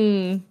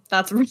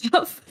 That's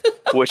rough.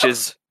 Which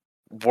is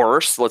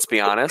worse, let's be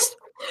honest.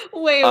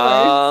 Way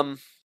worse.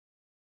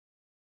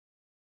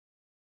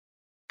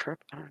 Trip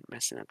on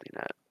miss an empty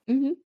net.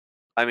 Mm-hmm.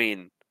 I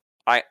mean,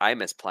 I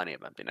miss plenty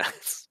of empty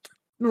nets.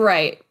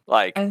 Right.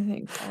 Like, I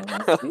think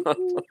so.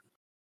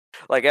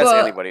 like as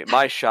anybody,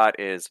 my shot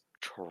is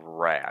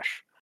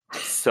trash.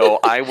 So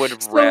I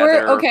would So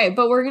rather.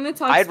 but we're gonna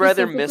talk. I'd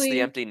rather miss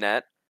the empty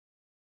net.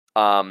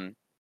 Just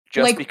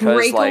like because,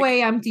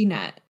 breakaway empty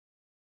net.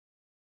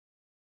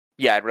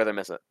 Yeah, I'd rather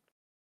miss it.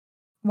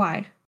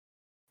 Why?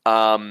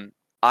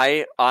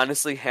 I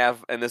honestly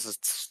have, and this is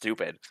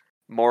stupid,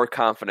 more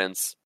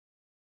confidence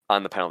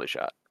on the penalty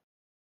shot.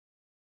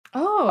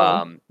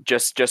 Oh.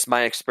 Just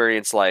my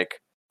experience. Like,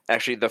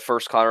 actually, the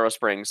first Colorado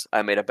Springs,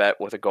 I made a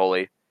bet with a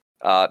goalie,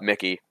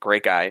 Mickey,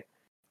 great guy.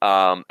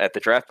 At the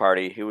draft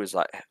party, he was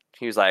like,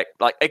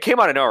 it came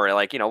out of nowhere.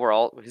 Like,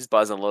 he's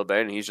buzzing a little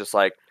bit, and he's just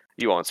like,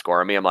 "You won't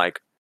score me." I'm like,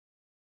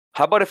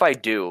 "How about if I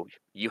do?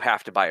 You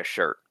have to buy a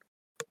shirt,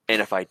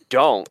 and if I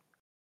don't,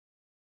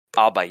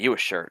 I'll buy you a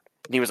shirt."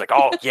 And he was like,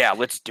 "Oh yeah,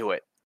 let's do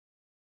it."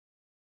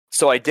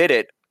 So I did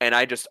it, and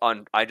I just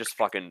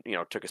fucking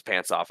took his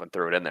pants off and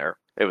threw it in there.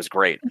 It was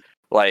great.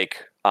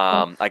 Like,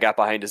 I got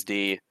behind his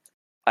D,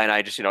 and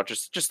I just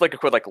like a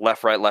quick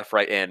left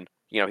right in.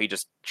 He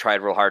just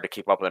tried real hard to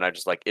keep up with it. And I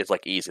just it's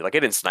easy. Like, I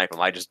didn't snipe him.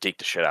 I just deked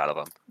the shit out of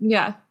him.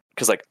 Yeah.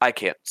 Because I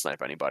can't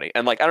snipe anybody,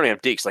 and I don't even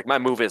have dekes. Like, my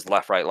move is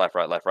left right.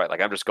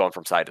 Like, I'm just going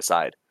from side to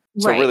side.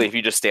 So really, if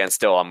you just stand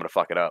still, I'm gonna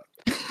fuck it up.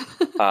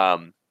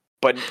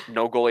 But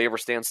no goalie ever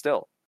stands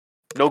still.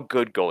 No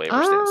good goalie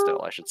ever stands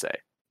still, I should say.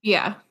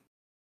 Yeah.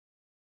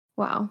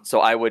 Wow. So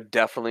I would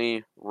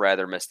definitely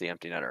rather miss the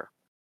empty netter.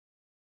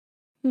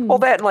 Well,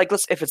 that and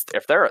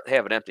if they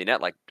have an empty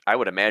net, I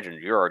would imagine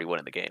you're already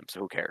winning the game. So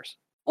who cares?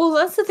 Well,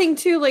 that's the thing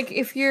too. Like,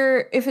 if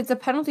it's a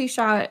penalty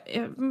shot,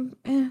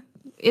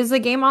 is the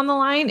game on the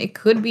line? It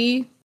could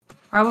be.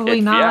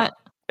 Probably not.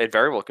 Yeah, it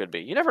very well could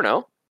be. You never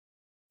know.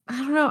 I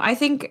don't know. I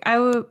think I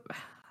would.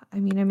 I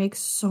mean, I make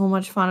so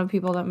much fun of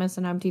people that miss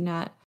an empty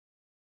net.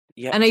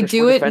 Yeah, and I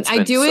do it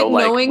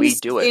knowing we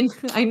do it.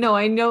 I know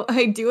I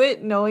do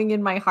it knowing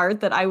in my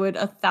heart that I would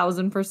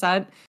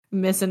 1,000%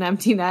 miss an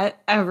empty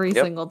net every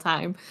single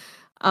time.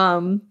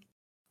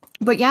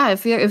 But yeah,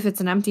 if it's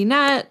an empty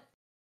net,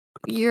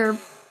 you're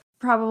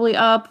probably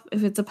up.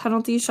 If it's a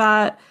penalty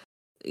shot,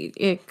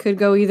 it could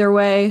go either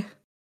way.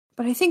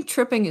 But I think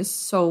tripping is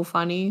so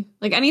funny.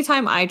 Like,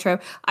 anytime I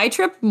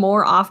trip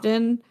more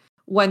often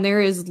when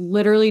there is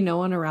literally no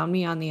one around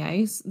me on the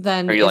ice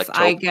than if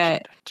I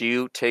get... Do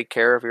you take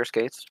care of your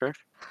skates, Trish?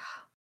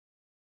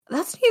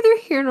 That's neither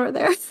here nor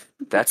there.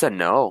 That's a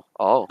no.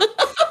 Oh.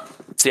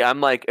 See,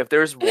 I'm if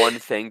there's one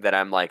thing that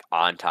I'm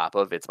on top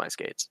of, it's my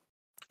skates.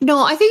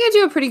 No, I think I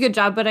do a pretty good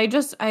job, but I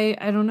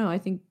don't know.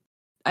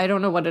 I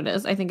don't know what it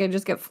is. I think I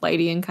just get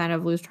flighty and kind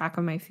of lose track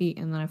of my feet,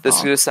 and then I fall. This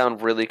is going to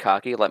sound really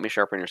cocky. Let me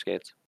sharpen your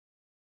skates.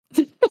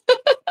 Okay.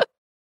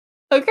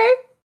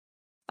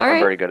 All right. I'm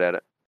very good at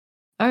it.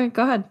 All right,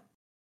 go ahead.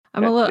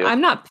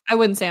 I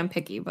wouldn't say I'm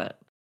picky, but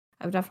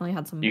I've definitely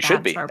had some. You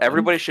should be.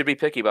 Everybody should be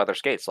picky about their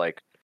skates. I'm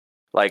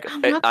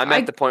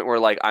at the point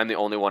where I'm the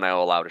only one I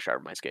will allow to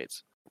sharpen my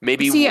skates.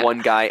 Maybe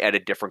one guy at a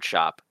different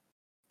shop,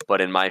 but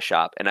in my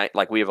shop, and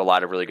we have a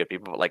lot of really good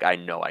people, but I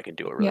know I can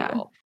do it really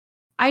well.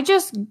 I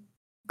just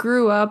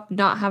grew up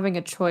not having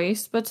a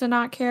choice but to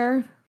not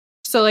care.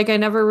 So I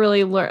never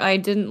really learned. I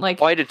didn't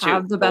I did too.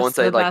 Have the best. Once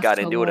I got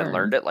into it and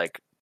learned it,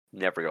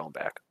 never going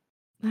back.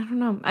 I don't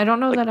know. I don't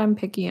know that I'm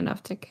picky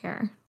enough to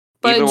care.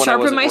 But even when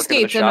sharpen my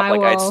skates, and I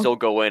will. I'd still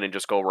go in and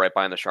just go right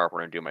behind the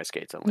sharpener and do my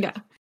skates. And yeah.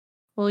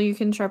 Well, you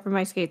can sharpen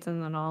my skates,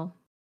 and then I'll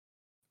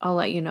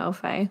let you know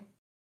if I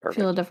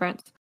feel a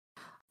difference.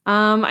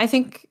 I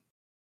think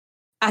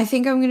I'm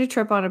going to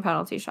trip on a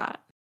penalty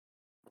shot.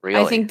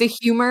 Really? I think the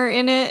humor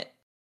in it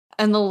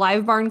and the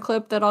live barn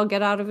clip that I'll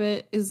get out of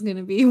it is going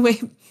to be way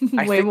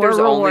more there's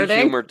rewarding.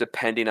 Only humor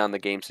depending on the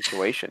game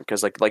situation,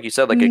 because like you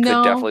said, it could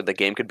definitely, the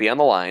game could be on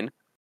the line,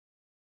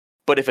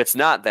 but if it's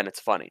not, then it's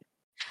funny.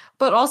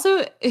 But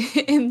also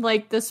in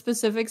the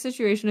specific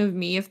situation of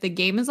me, if the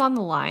game is on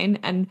the line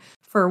and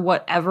for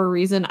whatever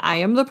reason I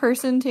am the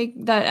person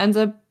that ends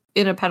up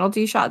in a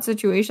penalty shot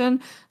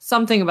situation,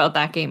 something about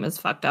that game is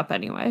fucked up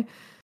anyway.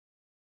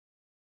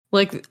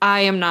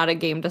 I am not a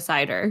game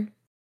decider.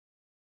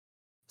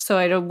 So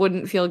I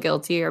wouldn't feel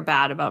guilty or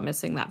bad about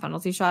missing that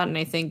penalty shot. And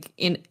I think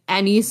in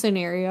any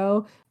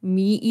scenario,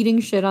 me eating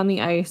shit on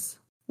the ice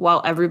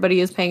while everybody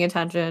is paying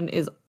attention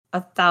is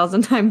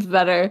 1,000 times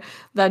better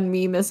than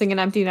me missing an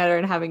empty netter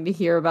and having to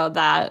hear about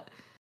that.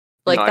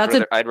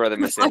 I'd rather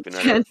miss the empty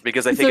netter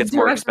because I think it's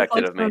more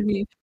expected of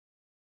me.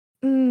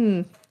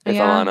 If I'm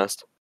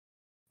honest.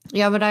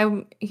 Yeah, but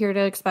I'm here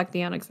to expect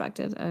the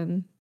unexpected,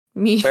 and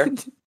me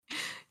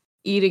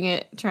eating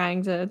it,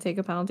 trying to take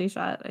a penalty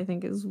shot, I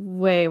think is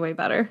way, way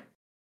better.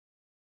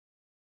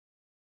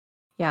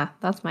 Yeah,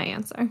 that's my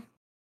answer.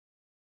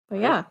 But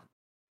yeah,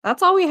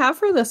 that's all we have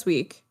for this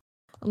week.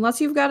 Unless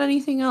you've got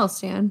anything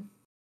else, Dan.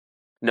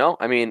 No,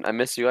 I mean, I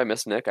miss you. I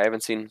miss Nick. I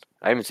haven't seen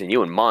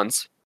you in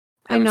months.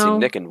 I haven't know. seen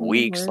Nick in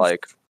weeks.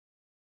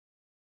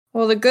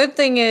 Well, the good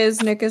thing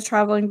is Nick is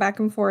traveling back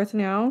and forth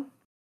now.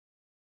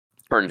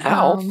 For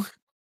now.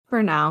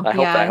 For now.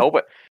 I hope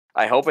it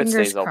Fingers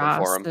stays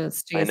open for him. It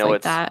stays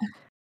like that.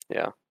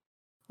 Yeah.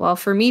 Well,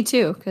 for me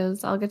too,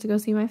 because I'll get to go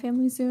see my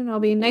family soon. I'll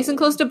be nice and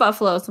close to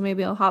Buffalo, so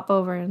maybe I'll hop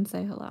over and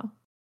say hello.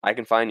 I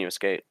can find you a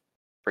skate.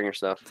 Bring your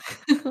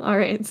stuff. All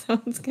right,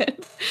 sounds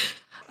good.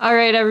 All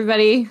right,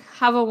 everybody,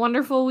 have a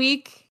wonderful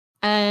week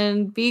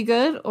and be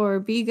good or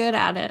be good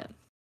at it.